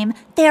same.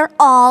 They're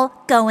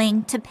all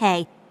going to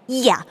pay.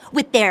 Yeah,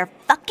 with their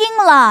fucking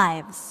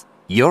lives.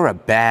 You're a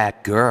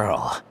bad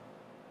girl.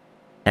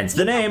 Hence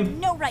the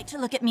name. No right to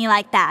look at me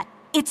like that.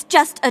 It's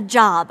just a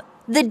job.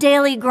 The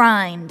daily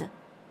grind.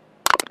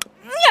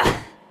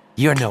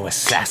 You're no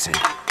assassin.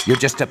 You're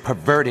just a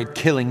perverted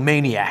killing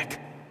maniac.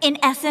 In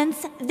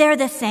essence, they're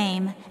the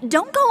same.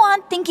 Don't go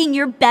on thinking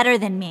you're better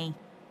than me.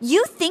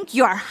 You think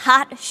you're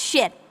hot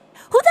shit.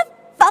 Who the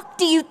fuck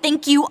do you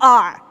think you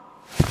are?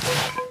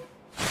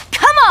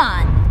 Come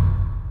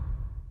on!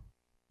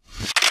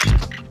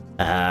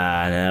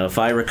 Now, if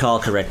I recall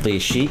correctly,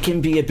 she can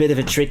be a bit of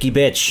a tricky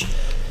bitch.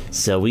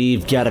 So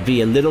we've got to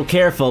be a little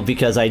careful,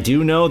 because I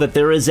do know that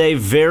there is a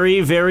very,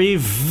 very,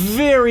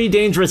 very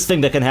dangerous thing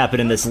that can happen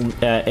in this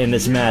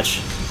match.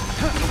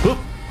 Whoop.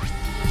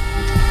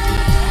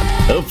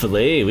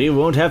 Hopefully, we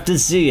won't have to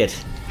see it.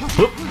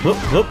 Whoop, whoop,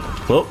 whoop,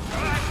 whoop.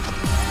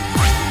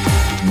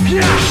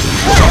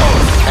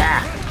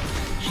 Ah,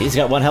 she's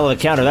got one hell of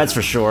a counter, that's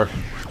for sure.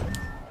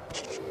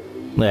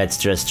 Let's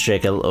just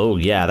check a... Oh,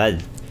 yeah,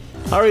 that...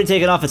 Already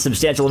taken off a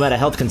substantial amount of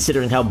health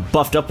considering how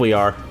buffed up we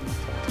are.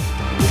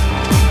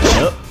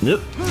 Nope,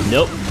 nope,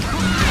 nope.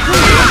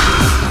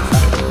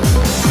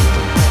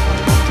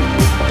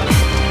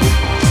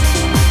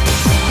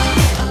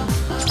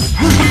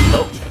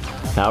 Oh,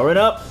 power it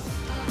up.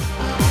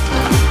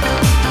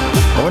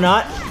 Or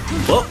not.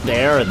 Oh,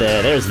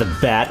 there's the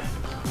bat.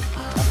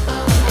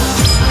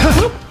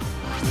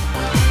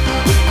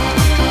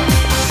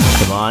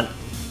 Come on.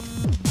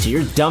 Do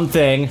your dumb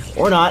thing.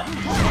 Or not.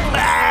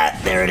 Ah,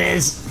 there it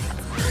is.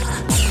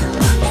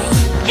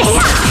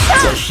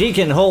 So she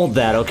can hold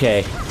that,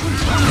 okay.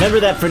 Remember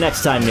that for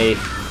next time, me.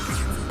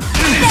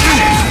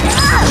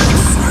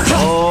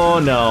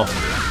 Oh, no.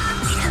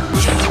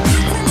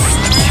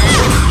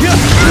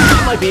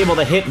 You might be able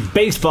to hit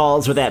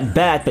baseballs with that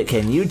bat, but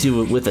can you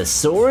do it with a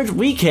sword?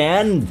 We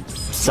can.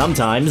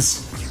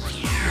 Sometimes.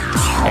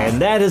 And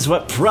that is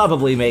what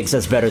probably makes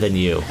us better than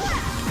you.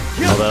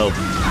 Although,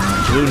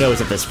 who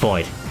knows at this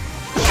point?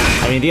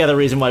 I mean, the other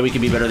reason why we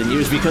can be better than you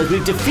is because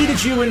we've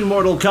defeated you in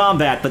Mortal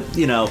Kombat, but,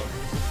 you know,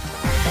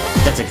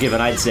 that's a given,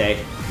 I'd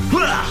say.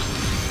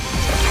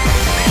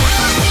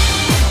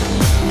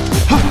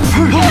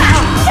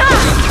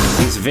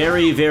 He's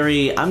very,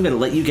 very... I'm gonna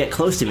let you get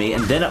close to me,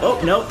 and then... Oh,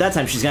 no, that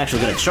time she's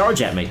actually gonna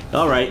charge at me.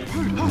 Alright.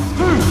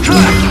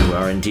 You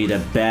are indeed a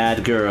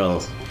bad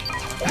girl.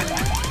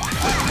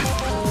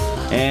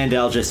 And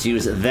I'll just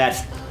use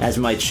that as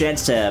my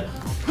chance to...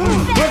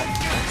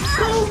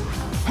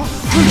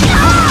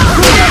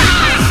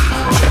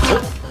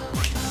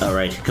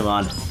 Alright, come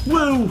on.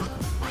 Woo!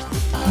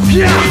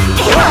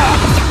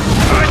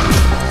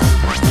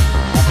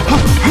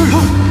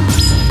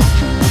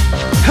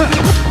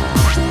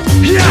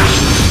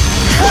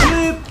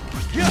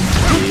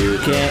 You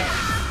can't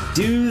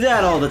do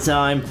that all the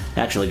time.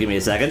 Actually, give me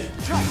a second.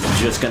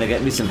 Just gonna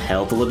get me some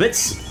health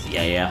bits.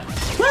 Yeah.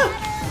 Woo!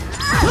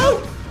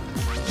 Woo!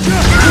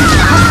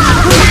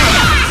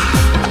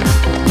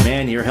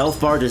 Man, your health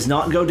bar does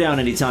not go down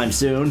anytime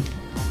soon.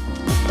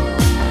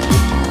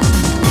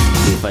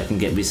 See if I can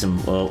get me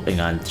some... Oh, hang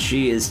on.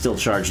 She is still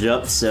charged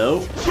up,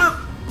 so...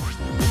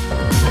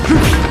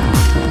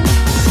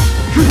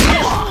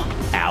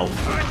 Ow.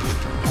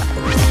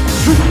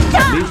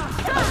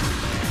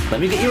 Let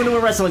me get you into a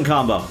wrestling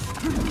combo.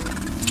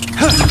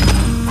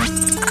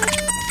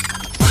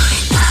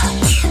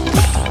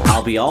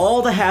 I'll be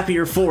all the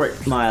happier for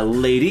it, my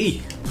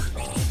lady.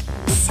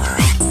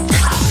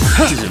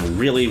 This is a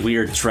really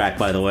weird track,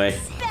 by the way.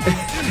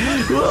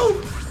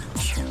 Whoa.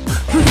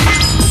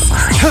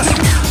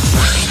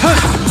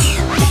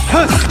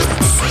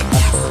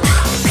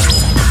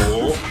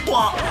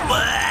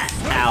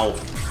 Ow.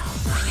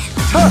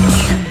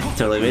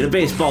 Totally made a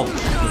baseball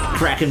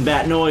cracking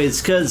bat noise,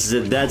 because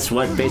that's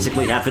what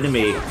basically happened to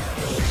me.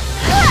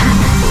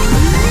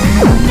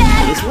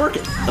 It's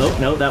working. Oh,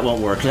 no, that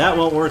won't work. That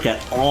won't work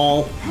at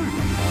all.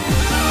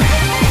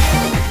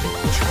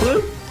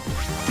 Woo.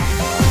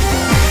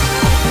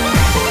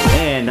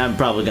 And I'm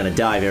probably gonna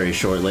die very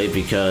shortly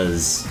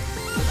because...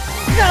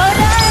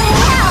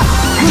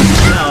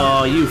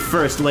 Oh, you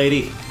first,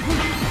 lady.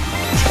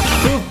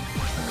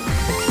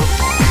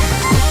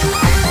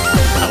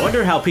 I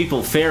wonder how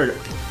people fared.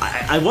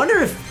 I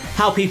wonder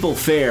how people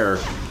fare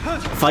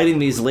fighting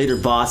these later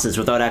bosses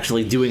without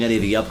actually doing any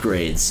of the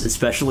upgrades,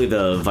 especially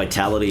the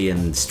vitality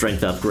and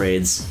strength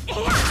upgrades.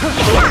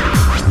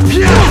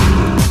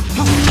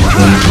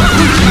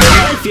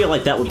 I feel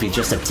like that would be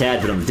just a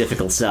tad bit on the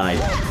difficult side.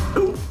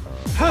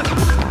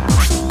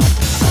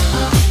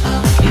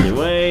 Either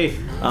way,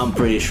 I'm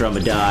pretty sure I'm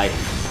gonna die.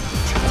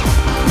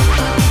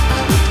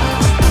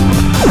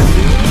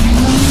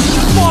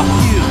 Fuck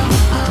you!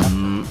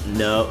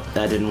 No,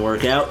 that didn't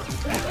work out.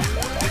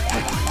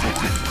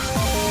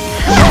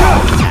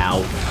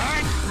 Ow.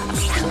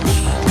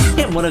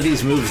 Can't one of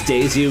these moves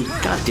daze you?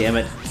 God damn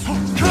it.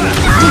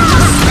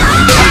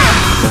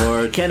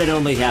 Or can it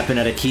only happen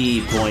at a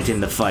key point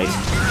in the fight?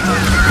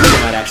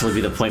 It might actually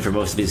be the point for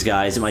most of these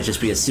guys. It might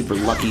just be a super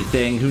lucky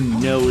thing. Who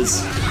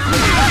knows?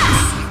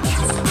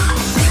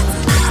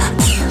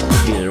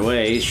 Either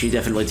way, she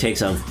definitely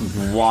takes a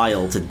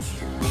while to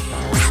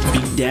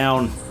beat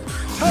down.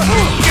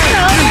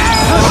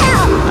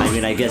 I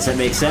mean, I guess that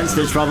makes sense.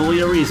 There's probably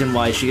a reason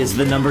why she is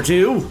the number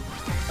 2. Too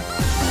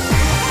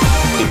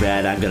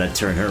bad I'm gonna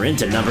turn her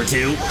into number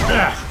 2.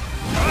 Ugh.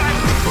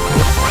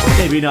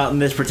 Maybe not in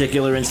this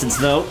particular instance,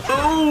 though.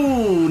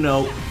 Oh,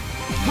 no.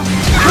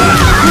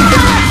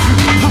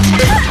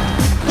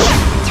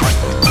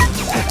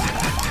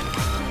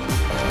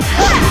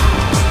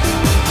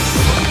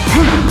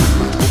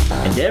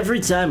 And every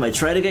time I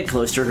try to get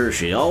close to her,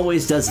 she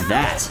always does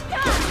that.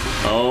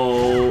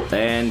 Oh,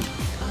 and...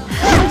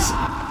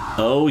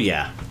 Oh,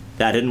 yeah.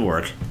 That didn't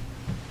work.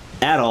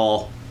 At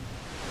all.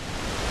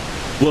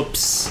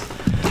 Whoops.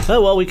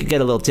 Oh, well, we could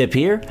get a little tip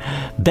here.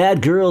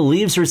 Bad girl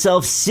leaves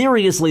herself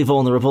seriously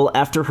vulnerable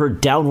after her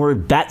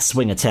downward bat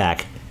swing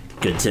attack.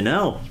 Good to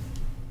know.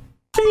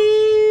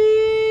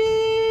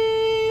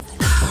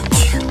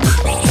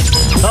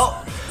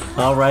 Oh,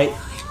 all right.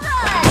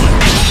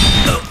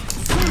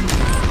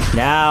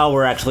 Now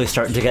we're actually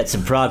starting to get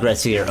some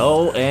progress here.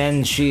 Oh,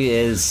 and she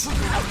is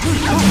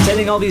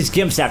sending all these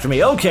gimps after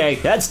me. Okay,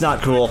 that's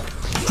not cool.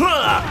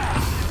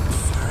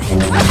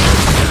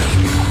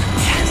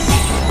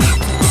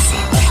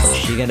 Is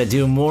she gonna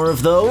do more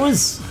of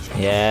those?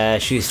 Yeah,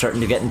 she's starting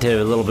to get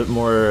into a little bit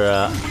more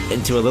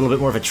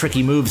of a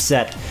tricky move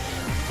set.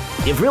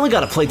 You've really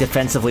got to play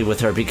defensively with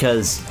her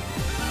because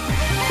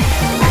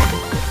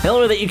the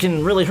only way that you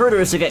can really hurt her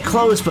is to get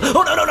close, but...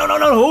 Oh, no, no, no, no,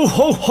 no!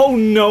 Oh,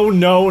 no,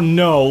 no,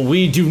 no!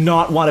 We do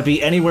not want to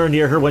be anywhere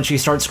near her when she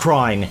starts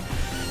crying.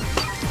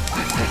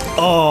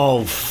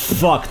 Oh,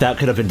 fuck, that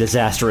could have been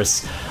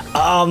disastrous.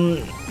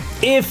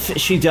 If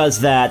she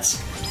does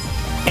that,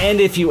 and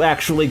if you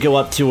actually go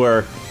up to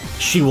her,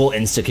 she will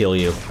insta-kill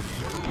you.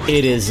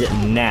 It is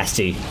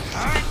nasty.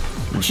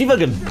 She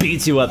fucking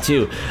beats you up,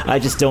 too. I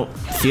just don't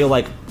feel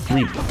like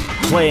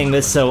replaying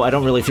this, so I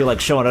don't really feel like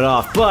showing it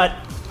off, but...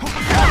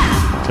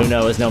 Who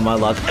knows? No, my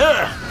luck.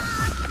 Ugh.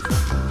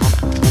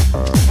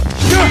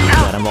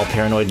 God, I'm all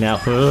paranoid now.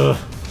 Ugh.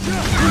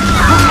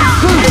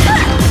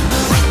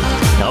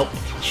 Nope.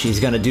 She's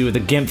gonna do the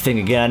gimp thing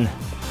again.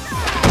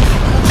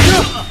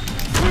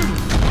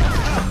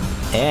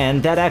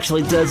 And that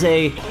actually does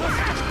a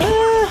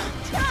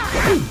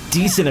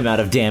decent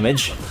amount of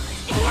damage.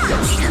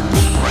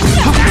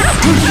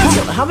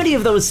 So how many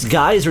of those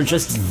guys are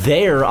just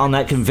there on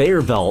that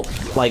conveyor belt?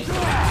 Like,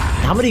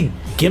 how many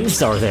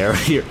gimps are there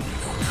here?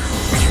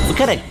 What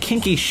kind of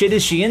kinky shit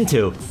is she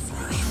into?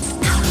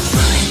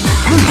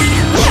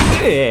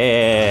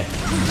 Yeah.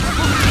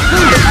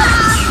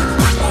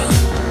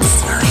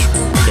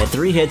 Get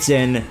 3 hits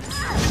in,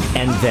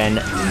 and then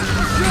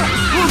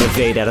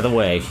evade out of the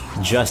way,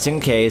 just in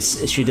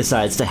case she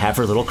decides to have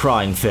her little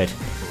crying fit.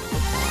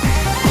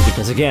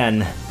 Because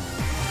again,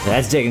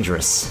 That's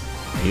dangerous.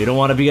 You don't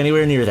want to be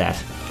anywhere near that.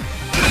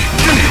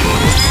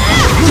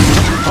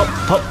 Hop,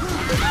 hop.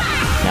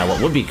 Now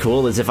what would be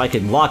cool is if I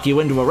could lock you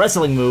into a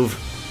wrestling move.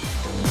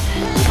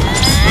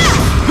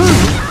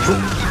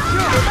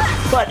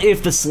 But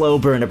if the slow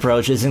burn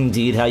approach is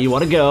indeed how you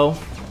want to go,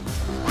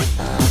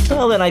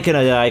 well then I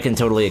can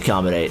totally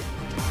accommodate.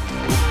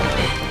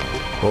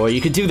 Or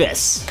you could do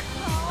this.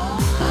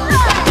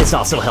 This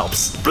also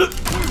helps.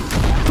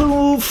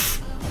 Poof.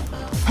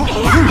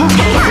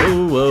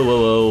 Whoa, whoa,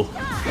 whoa, whoa.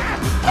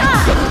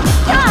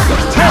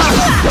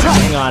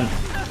 Hang on.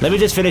 Let me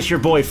just finish your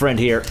boyfriend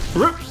here.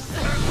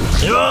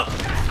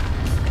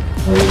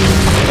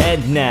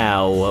 And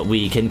now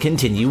we can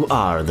continue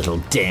our little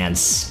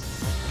dance.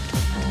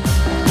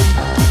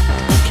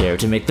 Care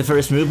to make the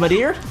first move, my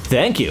dear?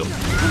 Thank you.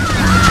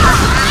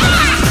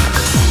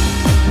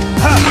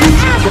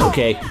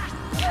 Okay.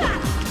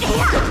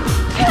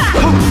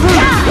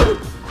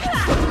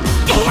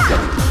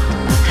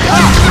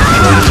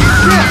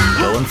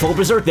 Going full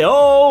berserk there.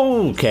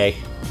 Oh, okay.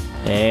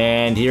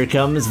 And here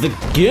comes the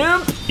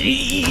gimp.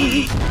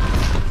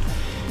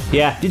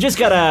 Yeah, you just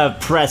gotta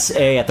press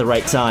A at the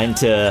right time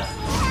to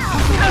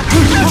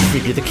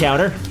trigger the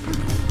counter.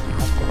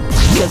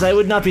 Because I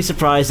would not be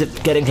surprised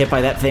if getting hit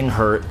by that thing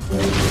hurt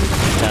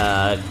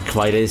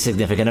quite a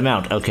significant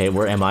amount. Okay,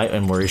 where am I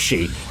and where is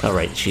she?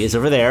 Alright, she is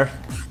over there.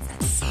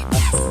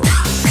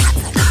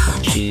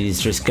 She's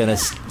just gonna...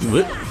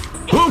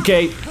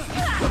 Okay!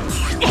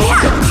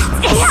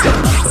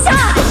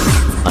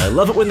 I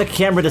love it when the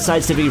camera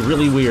decides to be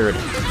really weird.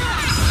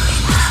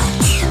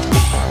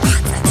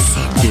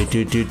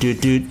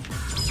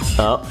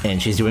 Oh,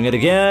 and she's doing it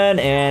again,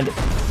 and...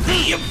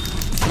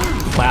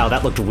 Wow,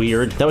 that looked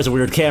weird. That was a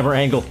weird camera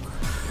angle.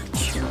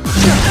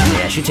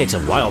 Yeah, she takes a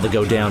while to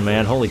go down,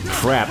 man. Holy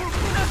crap.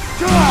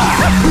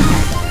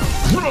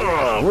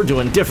 We're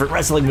doing different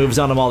wrestling moves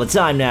on them all the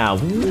time now.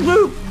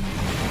 Woo!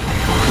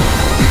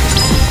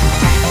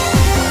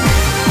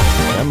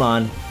 Come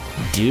on.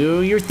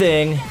 Do your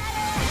thing. So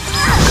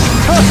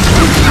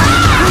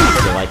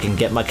I can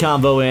get my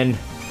combo in.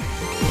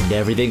 And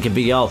everything can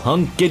be all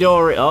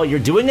hunky-dory. Oh, you're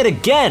doing it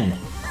again!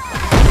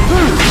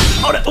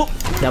 Oh, no. Oh,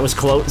 that was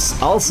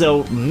close.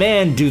 Also,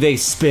 man, do they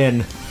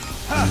spin.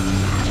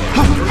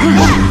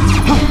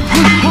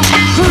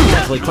 It's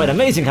actually quite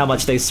amazing how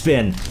much they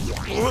spin.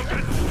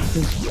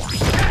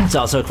 It's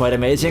also quite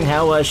amazing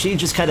how she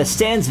just kind of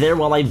stands there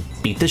while I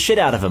beat the shit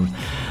out of him.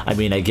 I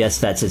mean, I guess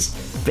that's his...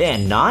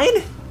 Man, 9?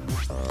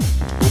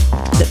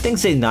 Does that thing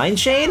say 9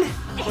 chain?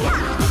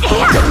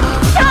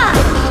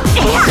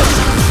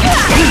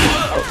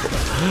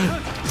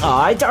 Oh,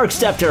 I dark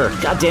stepped her.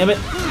 God damn it.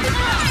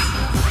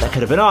 That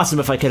could have been awesome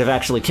if I could have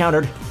actually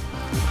countered.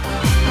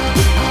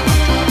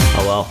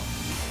 Oh well.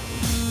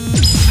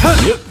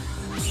 Yep.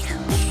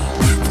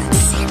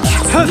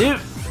 Yep.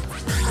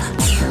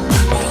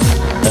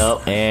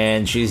 Oh,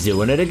 and she's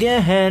doing it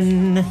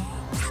again.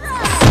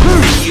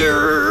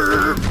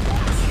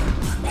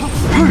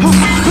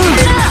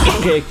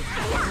 Okay.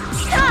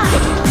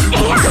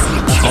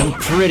 I'm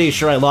pretty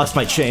sure I lost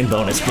my chain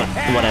bonus, but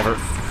whatever.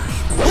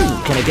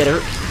 Can I get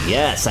her?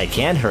 Yes, I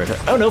can hurt her.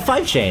 Oh no,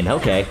 5 chain,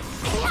 okay.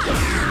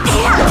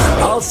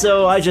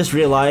 Also, I just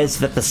realized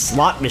that the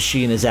slot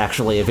machine is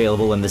actually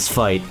available in this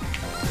fight.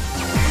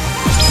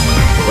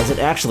 Does it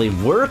actually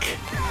work?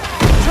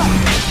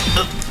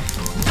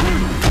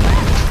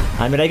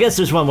 I mean, I guess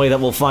there's one way that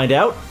we'll find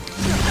out.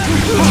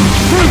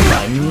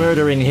 By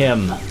murdering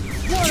him.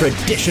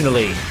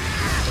 Traditionally,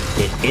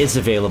 it is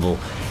available.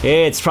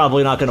 It's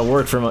probably not going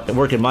to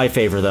work in my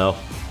favor, though.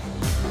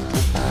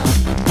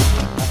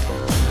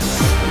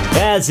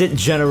 As it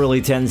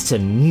generally tends to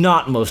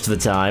not most of the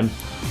time.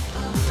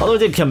 Although it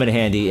did come in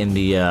handy in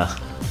the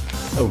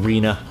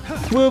arena.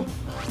 Whoop.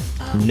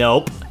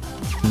 Nope.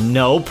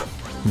 Nope.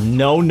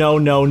 No, no,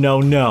 no, no,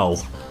 no.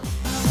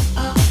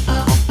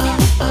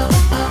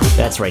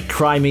 That's right,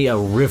 cry me a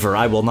river,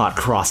 I will not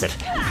cross it.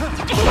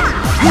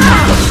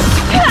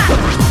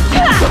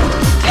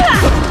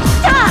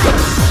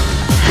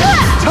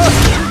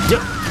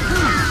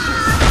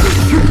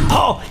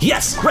 Oh,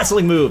 yes!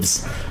 Wrestling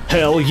moves!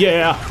 Hell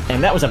yeah!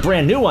 And that was a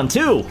brand new one,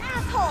 too!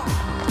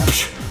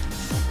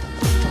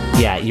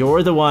 Yeah,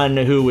 you're the one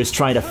who was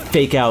trying to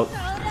fake out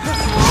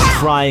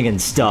crying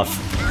and stuff.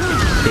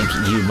 I think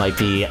you might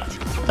be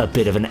a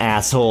bit of an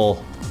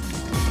asshole.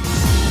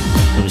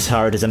 Whose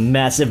heart is a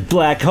massive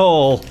black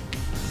hole.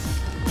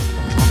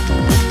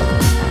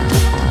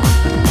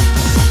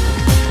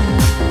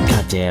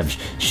 God damn,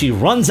 she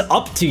runs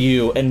up to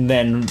you and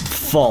then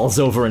falls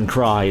over and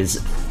cries.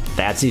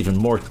 That's even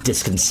more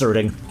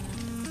disconcerting.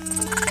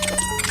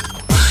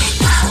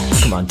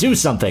 Come on, do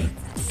something.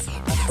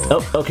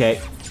 Oh, okay.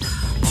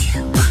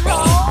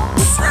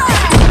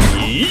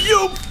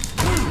 Yup.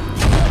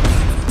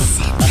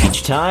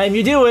 Each time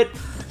you do it,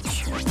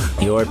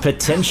 you're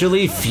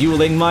potentially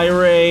fueling my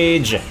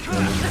rage.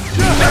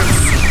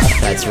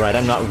 That's right,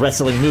 I'm not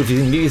wrestling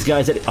moving these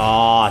guys at—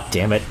 Aw,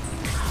 damn it.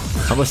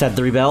 Almost had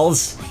 3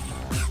 bells.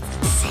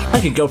 I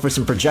could go for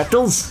some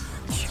projectiles.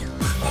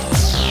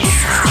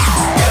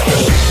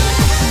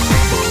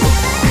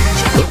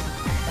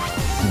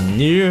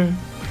 Near.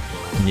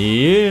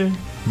 Near.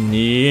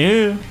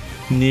 Near.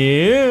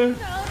 Near. You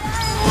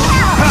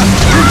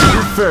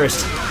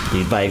first.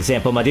 Lead by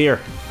example, my dear.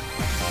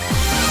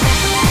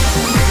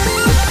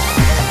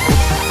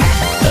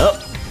 Oh.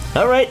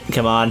 Alright,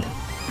 come on.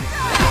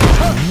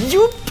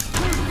 Yoop.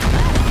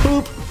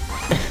 Boop.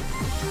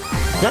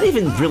 Not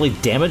even really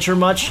damage her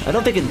much. I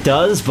don't think it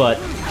does, but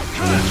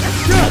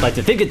I'd like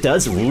to think it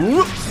does.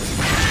 Whoop.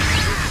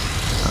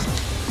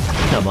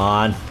 Come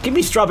on. Give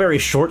me strawberry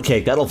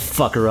shortcake. That'll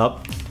fuck her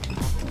up.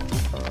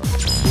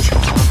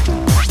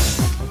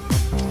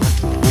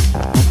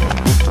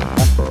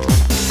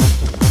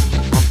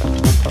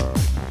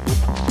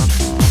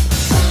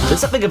 There's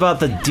something about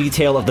the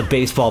detail of the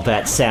baseball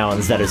bat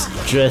sounds that is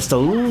just a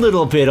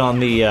little bit on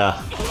the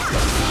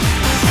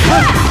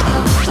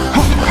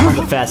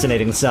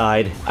fascinating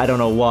side. I don't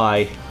know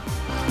why.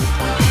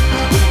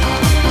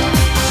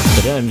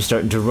 But I'm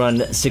starting to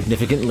run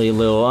significantly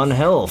low on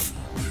health.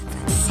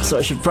 So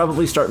I should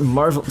probably stop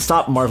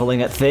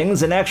marveling at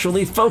things and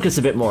actually focus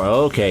a bit more.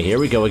 Okay, here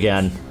we go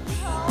again.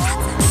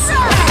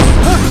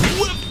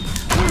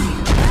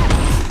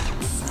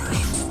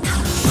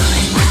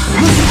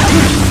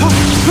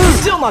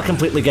 Still not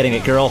completely getting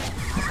it, girl.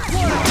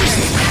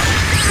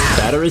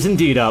 Batter is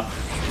indeed up.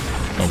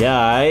 And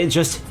I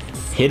just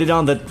hit it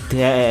on the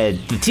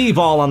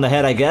T-ball on the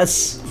head, I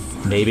guess.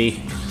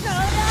 Maybe.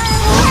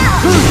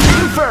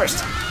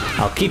 First!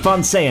 I'll keep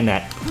on saying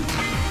that.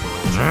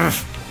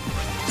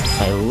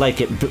 I like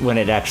it when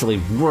it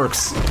actually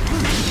works.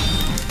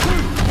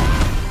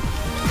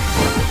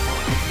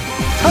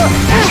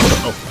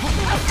 Uh-oh.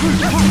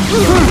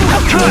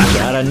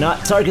 Gotta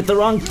not target the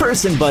wrong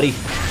person, buddy.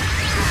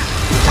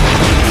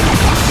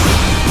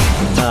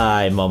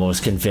 I'm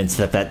almost convinced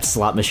that that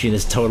slot machine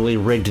is totally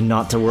rigged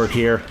not to work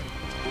here.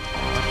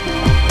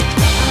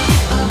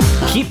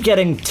 Keep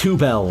getting 2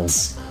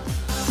 bells.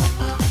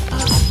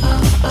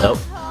 Oh.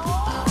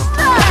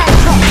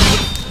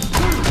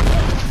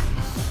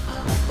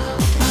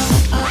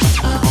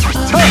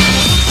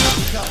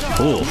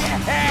 Ooh.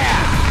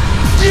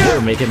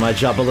 You're making my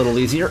job a little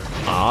easier.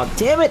 Aw,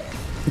 damn it!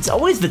 It's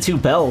always the 2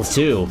 bells,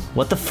 too.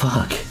 What the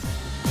fuck?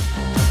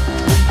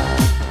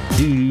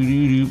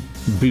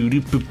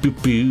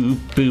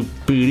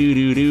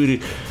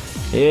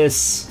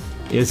 This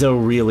is a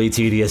really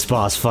tedious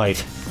boss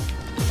fight.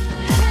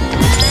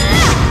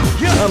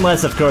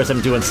 Unless, of course, I'm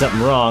doing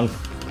something wrong.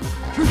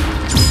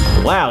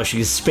 Wow,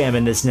 she's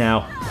spamming this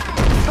now.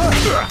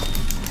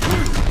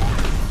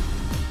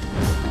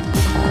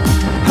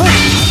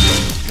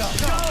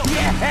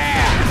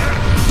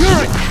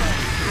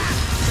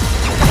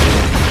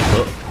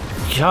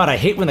 God, I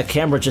hate when the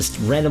camera just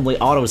randomly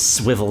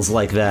auto-swivels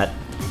like that.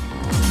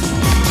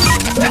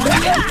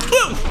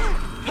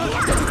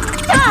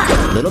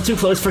 A little too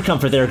close for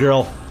comfort there,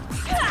 girl.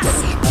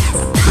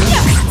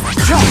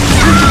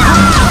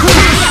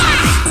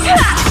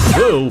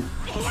 Whoa.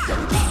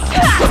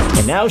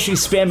 And now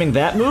she's spamming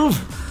that move?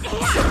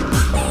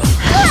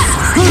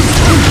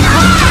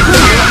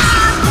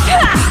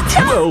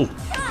 Whoa.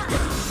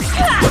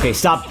 Okay,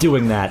 stop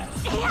doing that.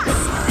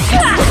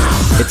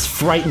 It's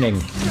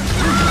frightening.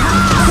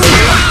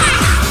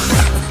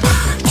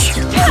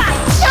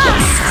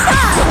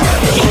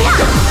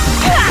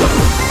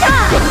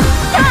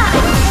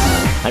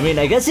 I mean,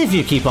 I guess if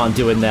you keep on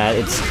doing that,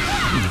 it's,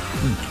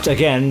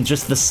 again,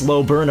 just the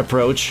slow burn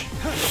approach.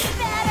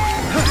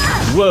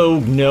 Whoa,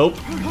 nope.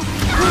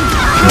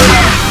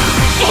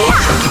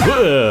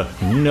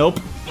 Nope.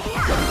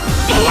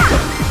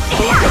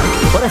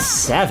 What a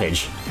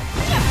savage.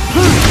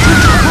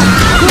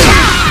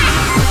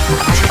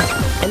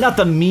 And not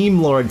the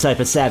meme lord type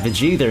of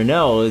savage either,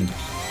 no.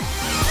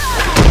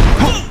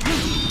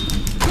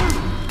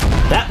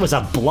 That was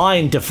a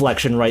blind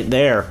deflection right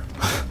there.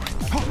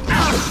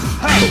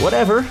 But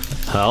whatever,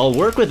 I'll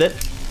work with it.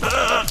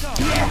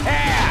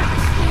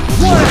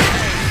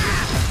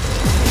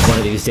 One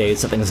of these days,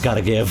 something's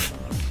gotta give.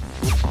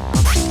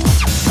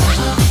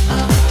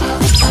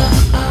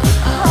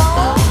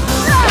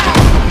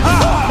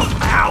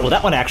 Ow,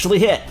 that one actually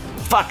hit.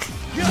 Fuck.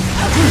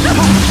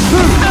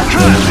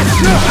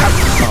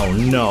 Oh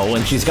no,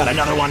 and she's got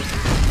another one.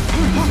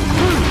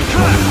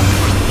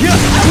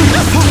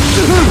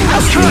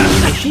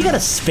 Is she gonna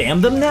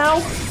spam them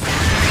now?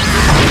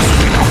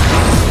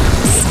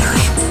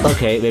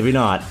 Okay, maybe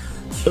not.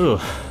 Ooh.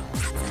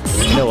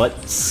 You know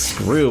what?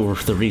 Screw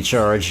the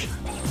recharge.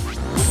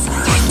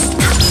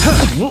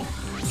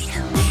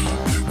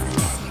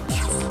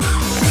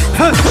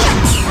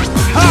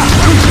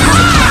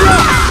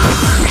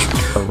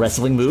 A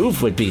wrestling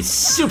move would be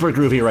super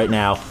groovy right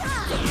now.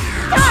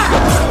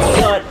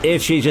 But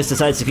if she just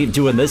decides to keep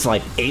doing this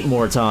like 8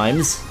 more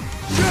times,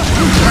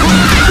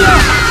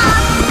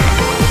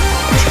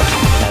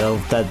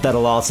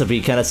 that'll also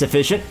be kind of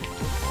sufficient.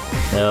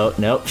 No,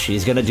 nope,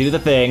 she's gonna do the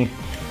thing.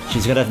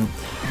 She's gonna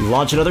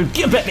launch another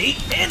gimp at me,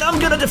 and I'm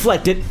gonna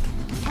deflect it.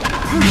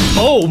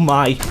 Oh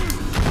my!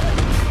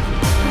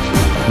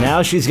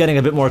 Now she's getting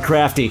a bit more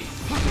crafty.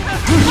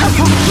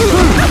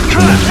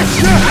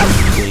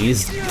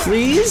 Please,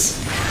 please?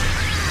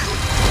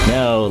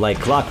 No, like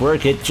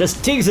clockwork, it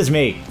just teases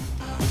me.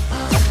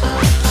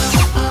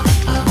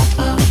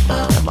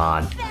 Come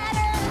on.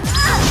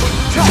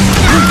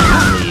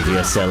 Leave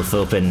yourself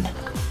open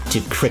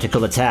to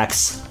critical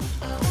attacks.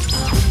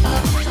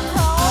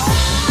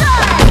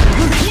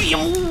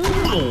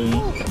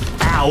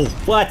 Ow,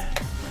 what?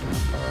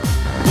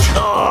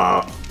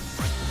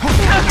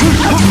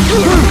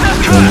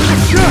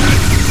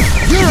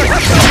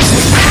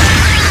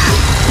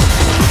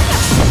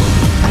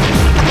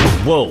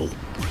 Whoa.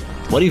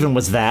 What even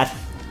was that?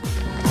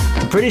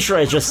 I'm pretty sure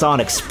I just saw an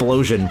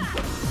explosion.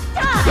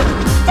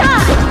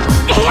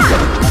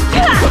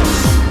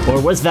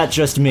 Or was that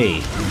just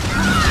me?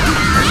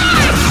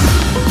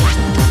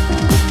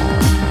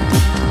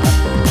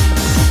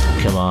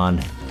 Come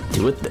on.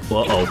 Do it.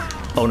 Uh-oh.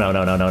 Oh, no,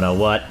 no, no, no, no.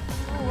 What?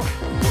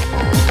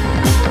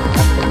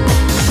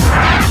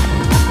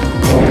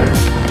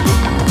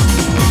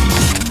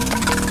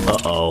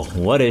 Uh-oh.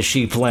 What is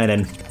she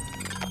planning?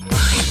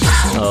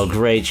 Oh,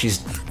 great. She's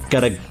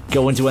gotta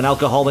go into an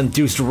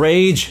alcohol-induced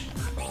rage.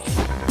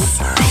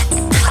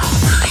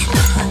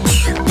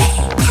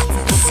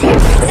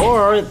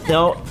 Or,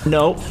 no,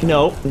 no,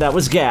 no. That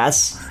was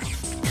gas.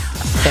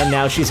 And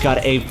now she's got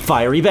a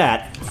fiery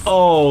bat.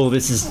 Oh,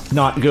 this is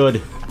not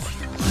good.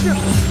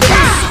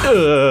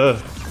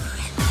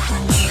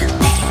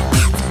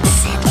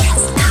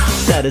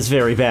 That is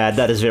very bad.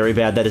 That is very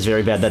bad. That is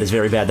very bad. That is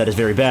very bad. That is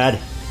very bad.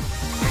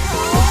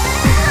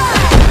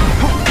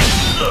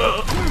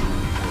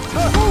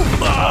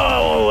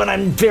 Oh, and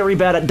I'm very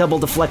bad at double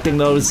deflecting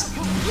those.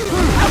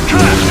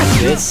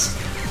 This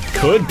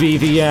could be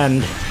the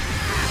end.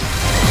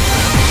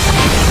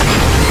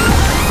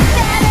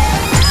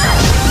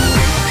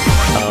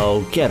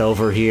 Oh, get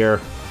over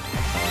here.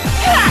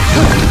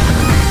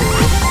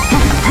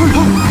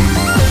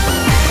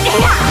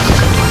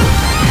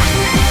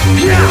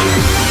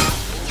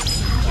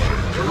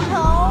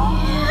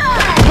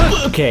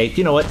 Okay,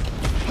 you know what?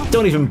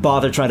 Don't even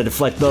bother trying to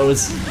deflect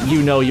those.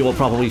 You know you will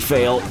probably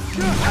fail.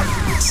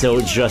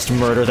 So just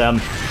murder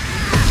them.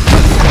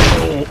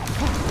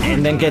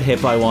 And then get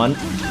hit by one.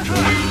 Oh,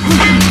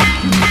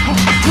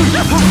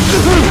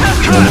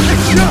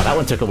 that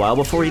one took a while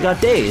before he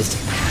got dazed.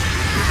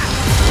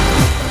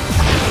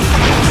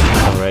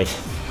 Alright.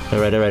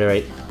 Alright, alright,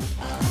 alright.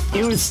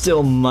 You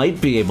still might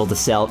be able to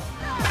sell.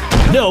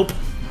 Nope!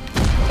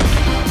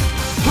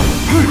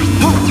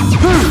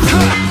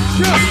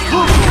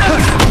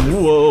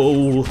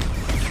 Whoa!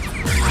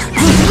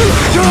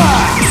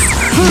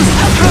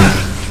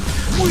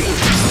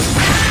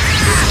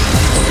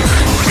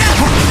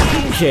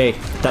 Okay,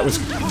 that was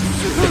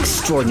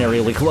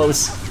extraordinarily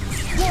close.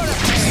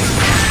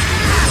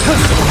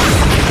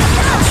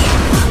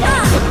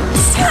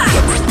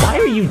 Why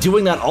are you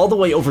doing that all the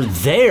way over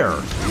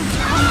there?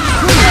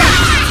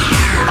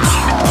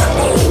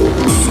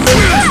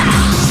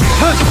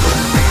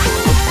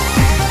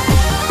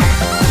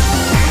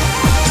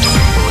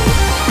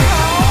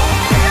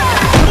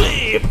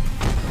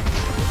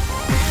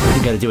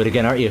 You gotta do it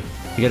again, aren't you?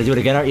 You gotta do it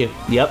again, aren't you?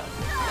 Yep.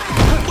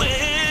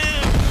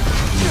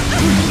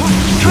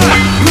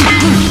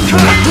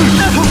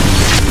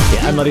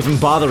 Yeah, I'm not even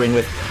bothering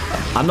with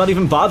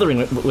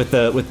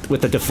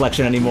the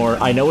deflection anymore.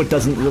 I know it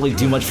doesn't really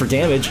do much for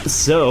damage,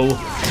 so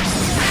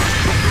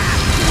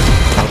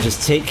I'll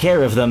just take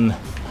care of them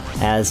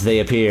as they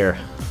appear.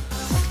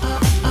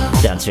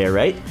 Sounds fair,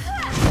 right?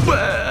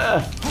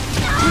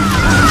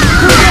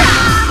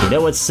 You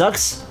know what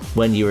sucks?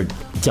 When you're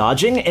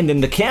dodging and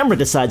then the camera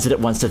decides that it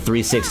wants to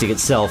 360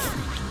 itself.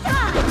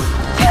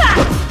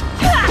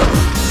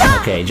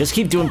 Okay, just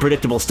keep doing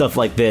predictable stuff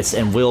like this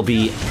and we'll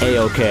be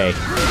A-okay.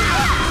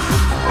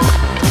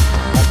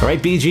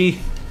 Alright, BG?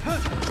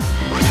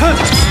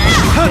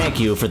 Thank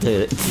you for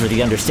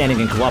the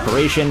understanding and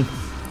cooperation.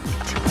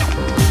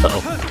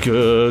 Uh-oh.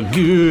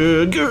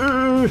 Good.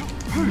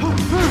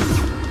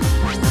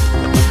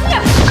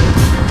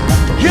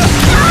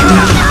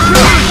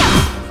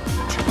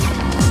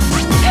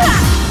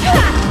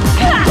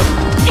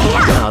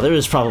 Oh, there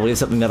is probably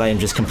something that I am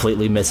just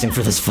completely missing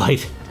for this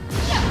fight.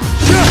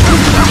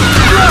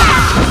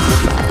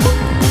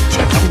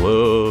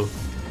 Whoa.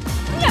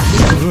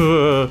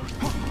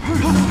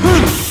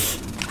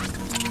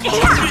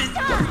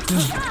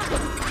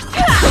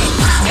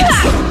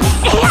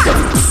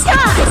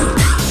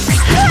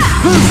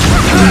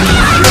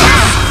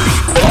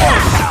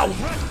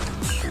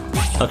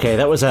 Okay,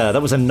 that was a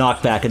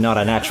knockback and not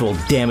an actual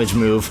damage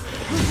move.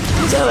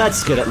 So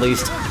that's good at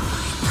least.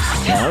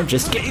 Now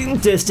just gain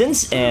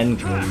distance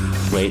and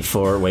wait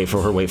for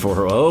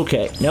her.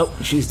 Okay, nope,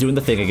 she's doing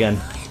the thing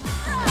again.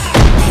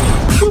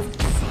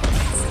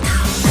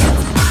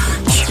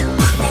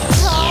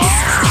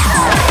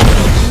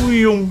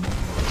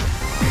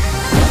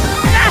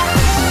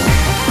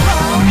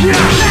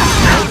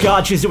 Oh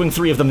god, she's doing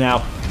 3 of them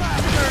now.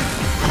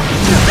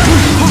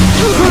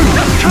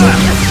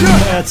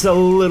 That's a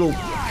little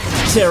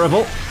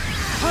terrible.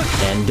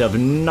 And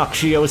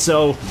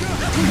obnoxioso.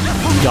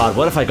 God,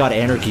 what if I got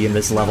anarchy in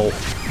this level?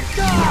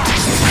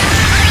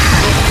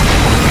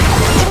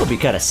 Oh, be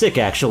kind of sick,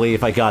 actually,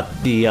 if I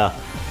got the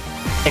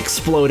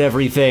explode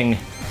everything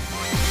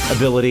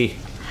ability.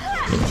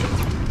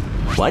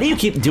 Why do you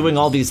keep doing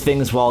all these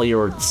things while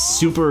you're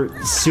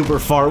super, super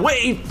far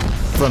away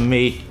from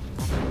me?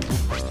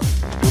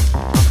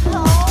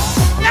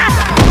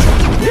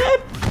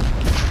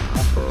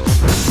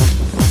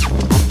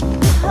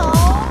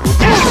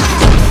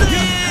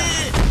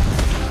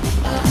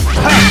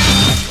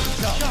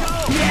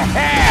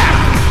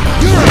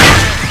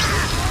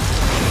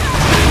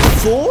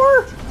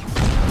 Four?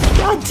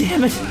 God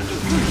damn it.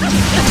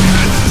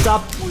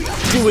 Stop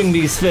doing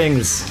these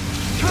things.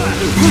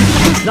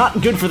 It's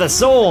not good for the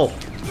soul.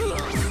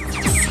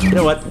 You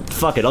know what?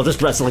 Fuck it, I'll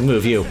just wrestling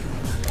move you.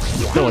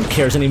 No one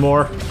cares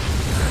anymore.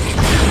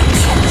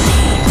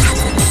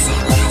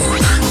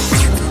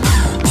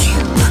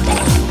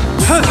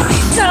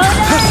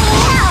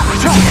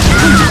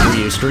 Screw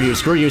you, screw you,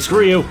 screw you,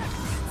 screw you.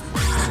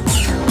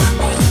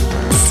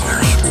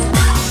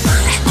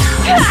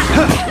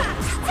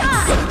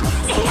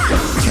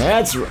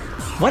 That's...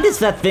 When is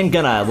that thing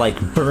gonna, like,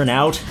 burn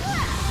out?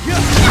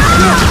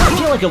 I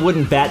feel like a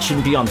wooden bat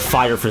shouldn't be on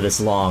fire for this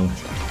long.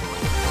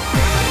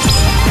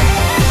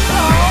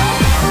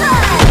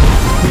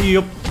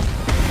 Yep.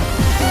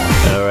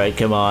 Alright,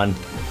 come on.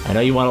 I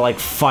know you want to, like,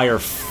 fire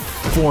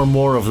 4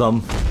 more of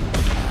them.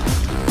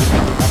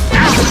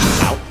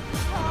 Ow.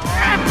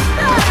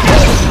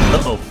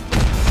 Uh-oh.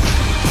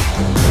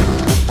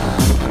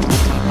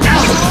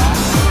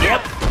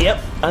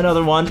 Yep,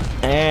 another one.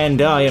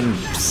 And I am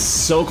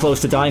so close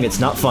to dying, it's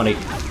not funny.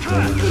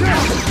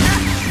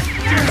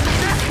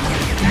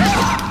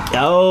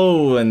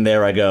 Oh, and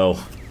there I go.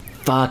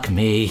 Fuck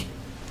me.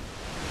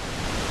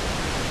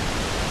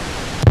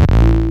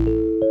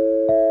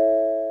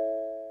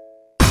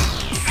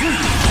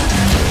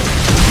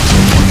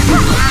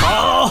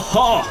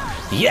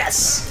 Oh,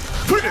 yes!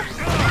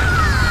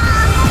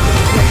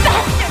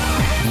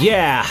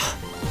 Yeah,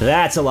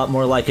 that's a lot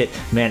more like it.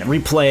 Man,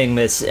 replaying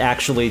this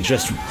actually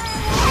just...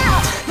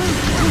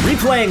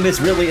 Replaying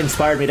this really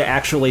inspired me to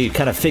actually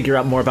kind of figure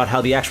out more about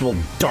how the actual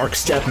dark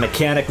step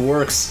mechanic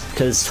works,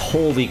 because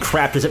holy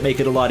crap, does it make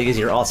it a lot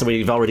easier. Also,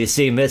 we've already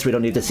seen this, we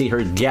don't need to see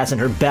her gassing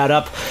her bat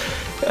up.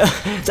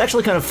 It's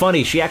actually kind of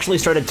funny, she actually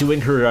started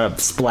doing her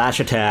splash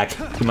attack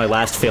in my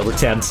last failed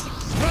attempt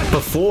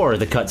before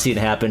the cutscene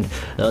happened,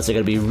 so I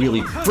gotta be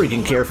really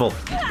freaking careful.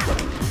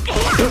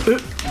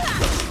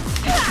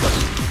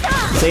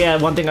 So yeah,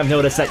 one thing I've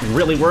noticed that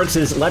really works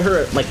is let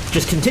her, like,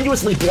 just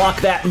continuously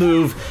block that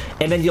move,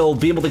 and then you'll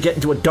be able to get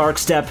into a dark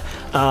step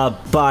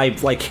by,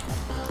 like,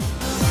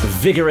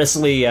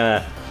 vigorously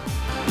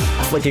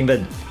flicking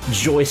the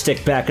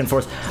joystick back and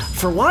forth.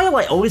 For a while,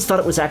 I always thought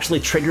it was actually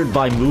triggered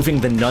by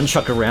moving the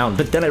nunchuck around,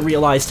 but then I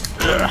realized,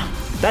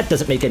 that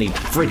doesn't make any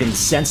friggin'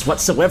 sense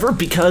whatsoever,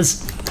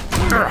 because...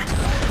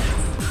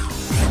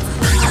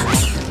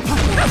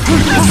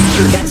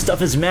 that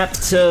stuff is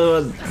mapped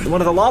to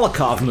one of the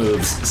Lolikov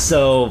moves,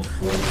 so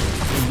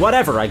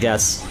whatever, I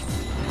guess.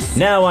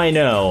 Now I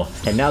know,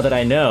 and now that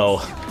I know,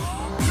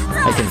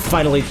 I can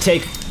finally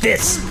take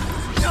this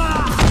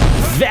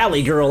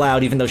Valley Girl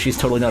out, even though she's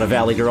totally not a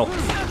Valley Girl.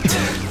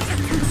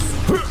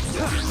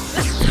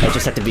 I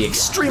just have to be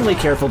extremely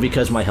careful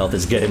because my health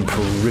is getting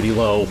pretty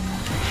low.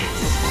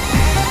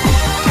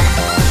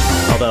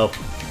 Although,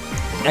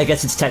 I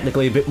guess it's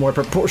technically a bit more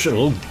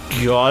proportional.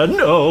 God,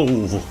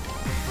 no!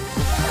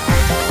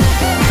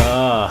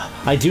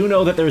 I do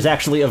know that there's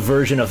actually a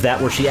version of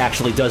that where she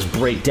actually does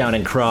break down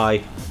and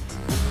cry.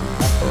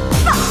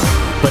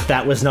 But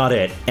that was not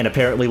it. And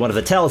apparently one of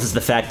the tells is the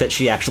fact that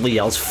she actually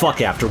yells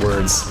fuck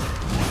afterwards.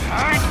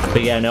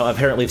 But yeah, no,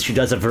 apparently she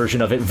does a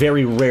version of it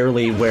very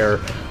rarely where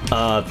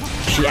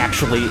she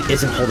actually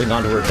isn't holding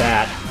onto her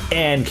bat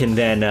and can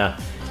then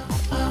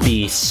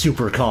be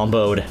super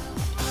comboed.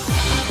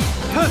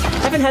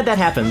 Haven't had that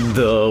happen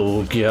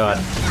though, God.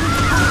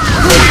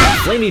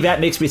 Flamey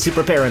Bat makes me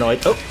super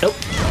paranoid. Oh.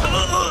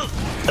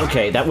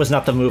 Okay, that was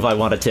not the move I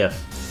wanted to.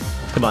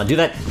 Come on, do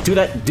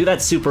that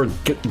super,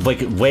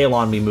 like, wail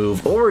on me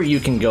move. Or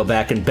you can go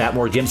back and bat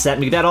more gimps at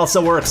me. That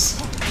also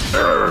works.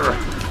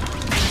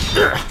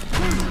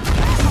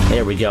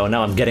 There we go.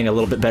 Now I'm getting a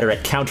little bit better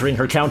at countering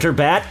her counter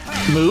bat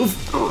move.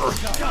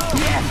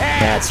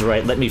 That's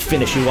right. Let me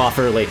finish you off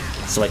early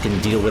so I can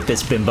deal with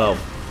this bimbo.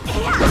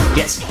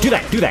 Yes, do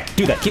that.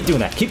 Keep doing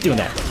that. Keep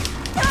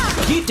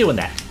doing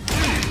that.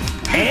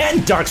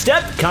 And dark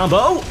step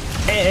combo.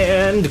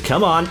 And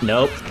come on.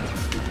 Nope.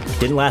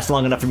 Didn't last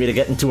long enough for me to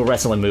get into a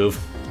wrestling move.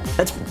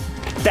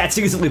 That's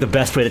easily the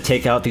best way to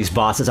take out these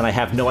bosses, and I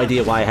have no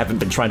idea why I haven't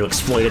been trying to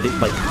exploit it,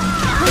 like,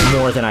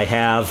 more than I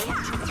have.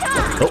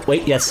 Oh,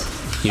 wait, yes.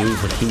 You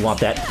want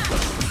that.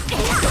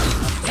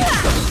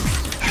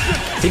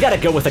 You gotta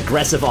go with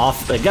aggressive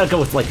you gotta go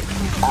with, like,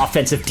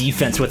 offensive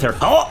defense with her.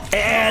 Oh,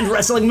 and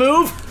wrestling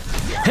move!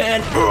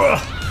 And,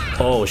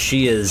 oh,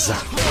 she is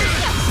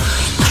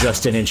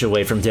just an inch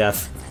away from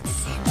death.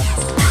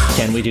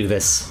 Can we do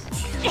this?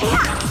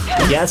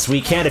 Yes, we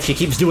can if she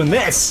keeps doing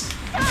this!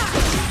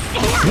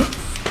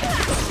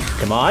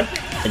 Come on.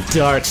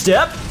 Dark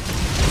step.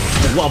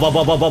 Wob, wob,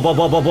 wob, wob, wob,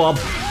 wob, wob, wob.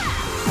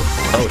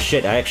 Oh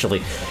shit, I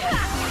actually...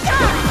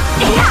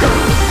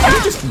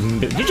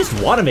 You just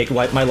want to make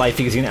my life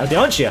easy now,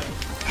 don't you?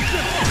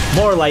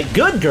 More like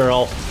good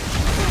girl.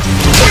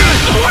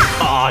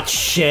 Aw,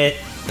 shit.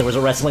 There was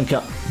a wrestling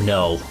cup.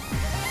 No.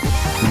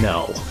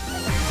 No.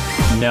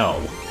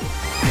 No.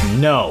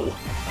 No.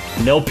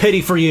 No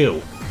pity for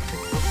you.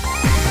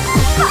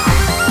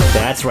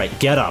 That's right,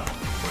 get up.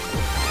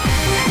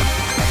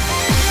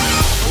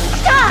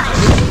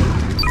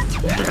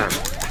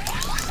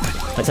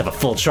 Let's have a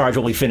full charge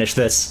when we finish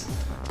this.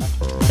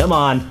 Come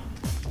on.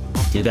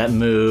 Do that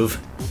move.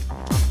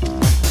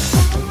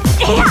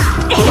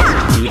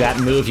 Do that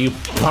move, you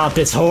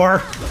pompous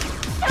whore.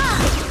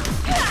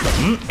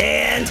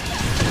 And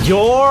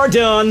you're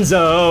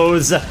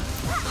donezos.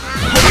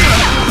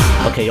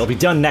 Okay, you'll be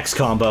done next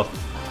combo.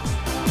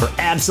 For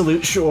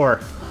absolute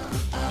sure.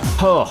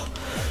 Oh.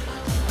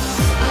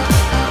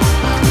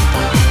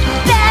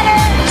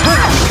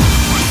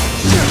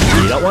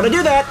 You don't want to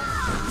do that.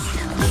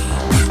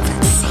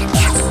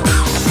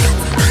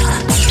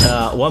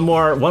 One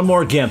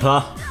more gimp,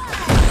 huh?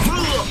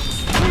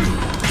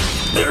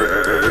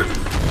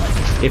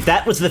 If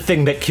that was the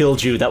thing that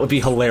killed you, that would be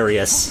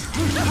hilarious.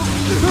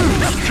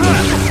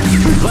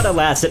 But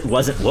alas, it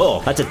wasn't.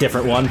 Whoa, that's a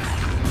different one.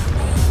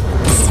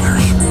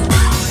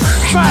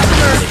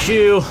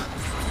 Shoe.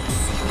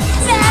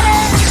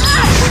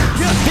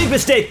 Big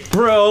mistake,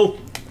 bro.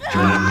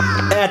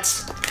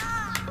 That's...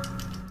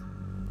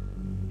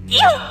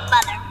 You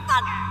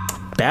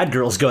motherfucker! Bad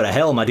girls go to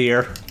hell, my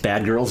dear.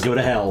 Bad girls go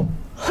to hell.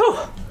 Whew.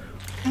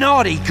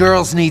 Naughty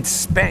girls need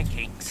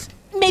spankings.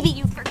 Maybe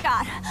you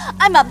forgot.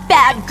 I'm a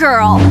bad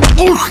girl.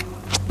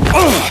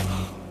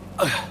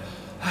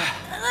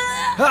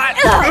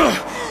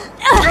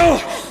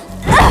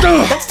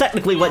 That's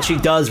technically what she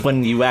does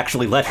when you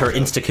actually let her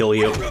insta-kill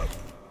you.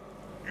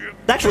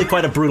 It's actually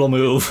quite a brutal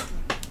move.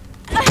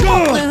 I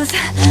won't lose.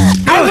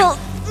 I will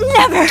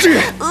never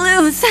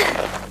lose.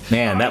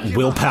 Man, that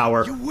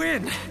willpower. You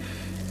win.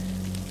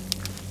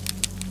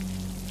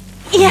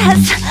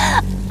 Yes,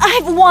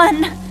 I've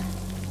won.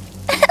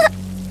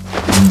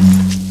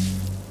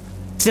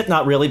 Except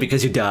not really,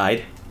 because you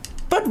died.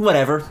 But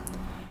whatever.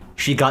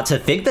 She got to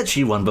think that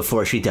she won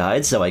before she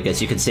died, so I guess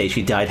you could say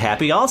she died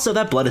happy. Also,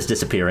 that blood is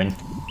disappearing.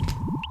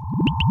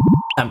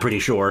 I'm pretty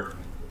sure.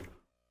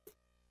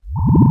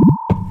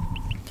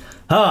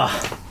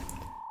 Ah.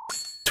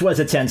 'Twas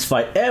a tense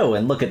fight. Oh,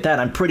 and look at that.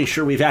 I'm pretty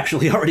sure we've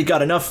actually already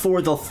got enough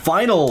for the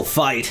final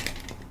fight.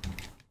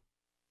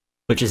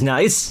 Which is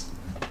nice.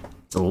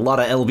 It's a lot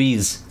of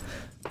LBs.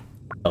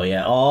 Oh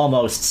yeah,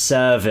 almost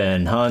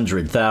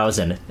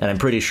 700,000, and I'm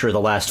pretty sure the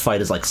last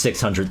fight is like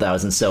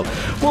 600,000. So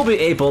we'll be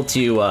able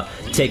to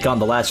take on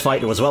the last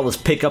fight, as well as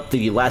pick up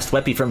the last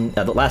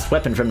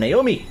weapon from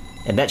Naomi,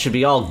 and that should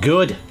be all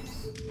good.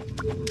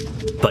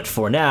 But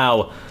for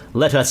now,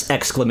 let us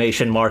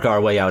exclamation mark our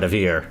way out of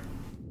here.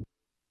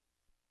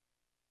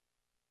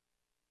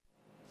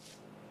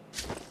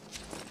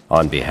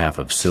 On behalf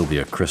of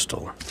Sylvia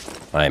Crystal,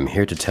 I am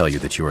here to tell you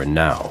that you are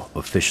now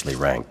officially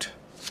ranked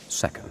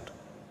second.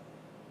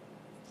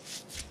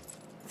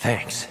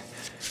 Thanks.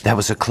 That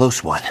was a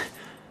close one.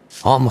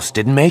 Almost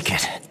didn't make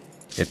it.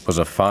 It was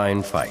a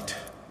fine fight,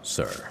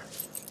 sir.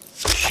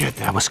 Shit,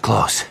 that was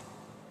close.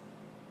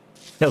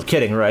 No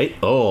kidding, right?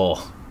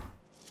 Oh.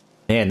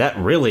 Man, that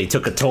really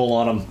took a toll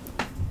on him.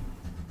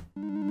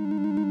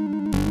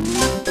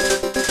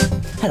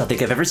 I don't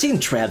think I've ever seen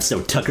Trav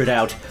so tuckered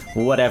out.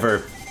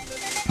 Whatever.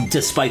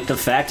 Despite the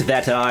fact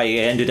that I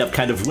ended up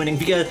kind of winning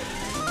via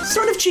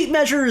sort of cheat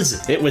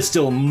measures, it was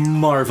still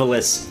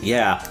marvelous.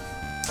 Yeah.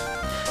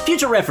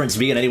 Future reference,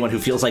 me and anyone who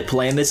feels like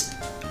playing this,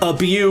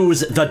 abuse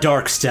the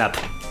dark step,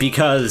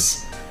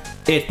 because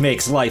it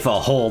makes life a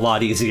whole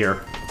lot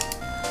easier.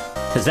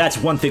 Because that's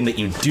one thing that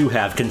you do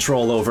have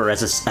control over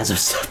as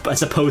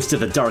opposed to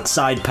the dark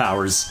side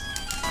powers.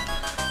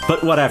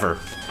 But whatever.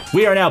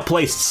 We are now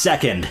placed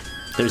second.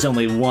 There's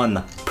only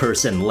one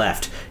person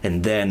left,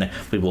 and then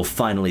we will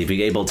finally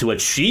be able to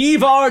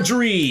achieve our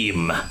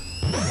dream!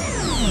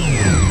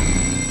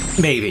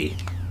 Maybe.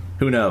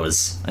 Who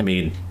knows? I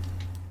mean,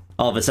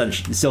 all of a sudden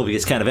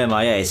Sylvia's kind of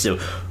MIA, so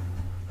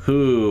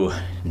who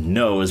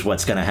knows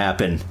what's gonna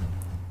happen?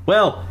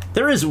 Well,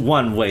 there is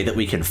one way that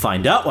we can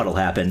find out what'll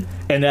happen,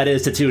 and that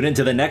is to tune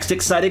into the next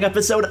exciting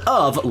episode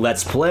of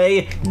Let's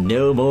Play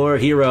No More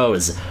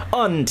Heroes.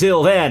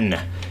 Until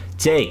then,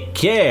 take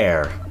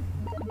care.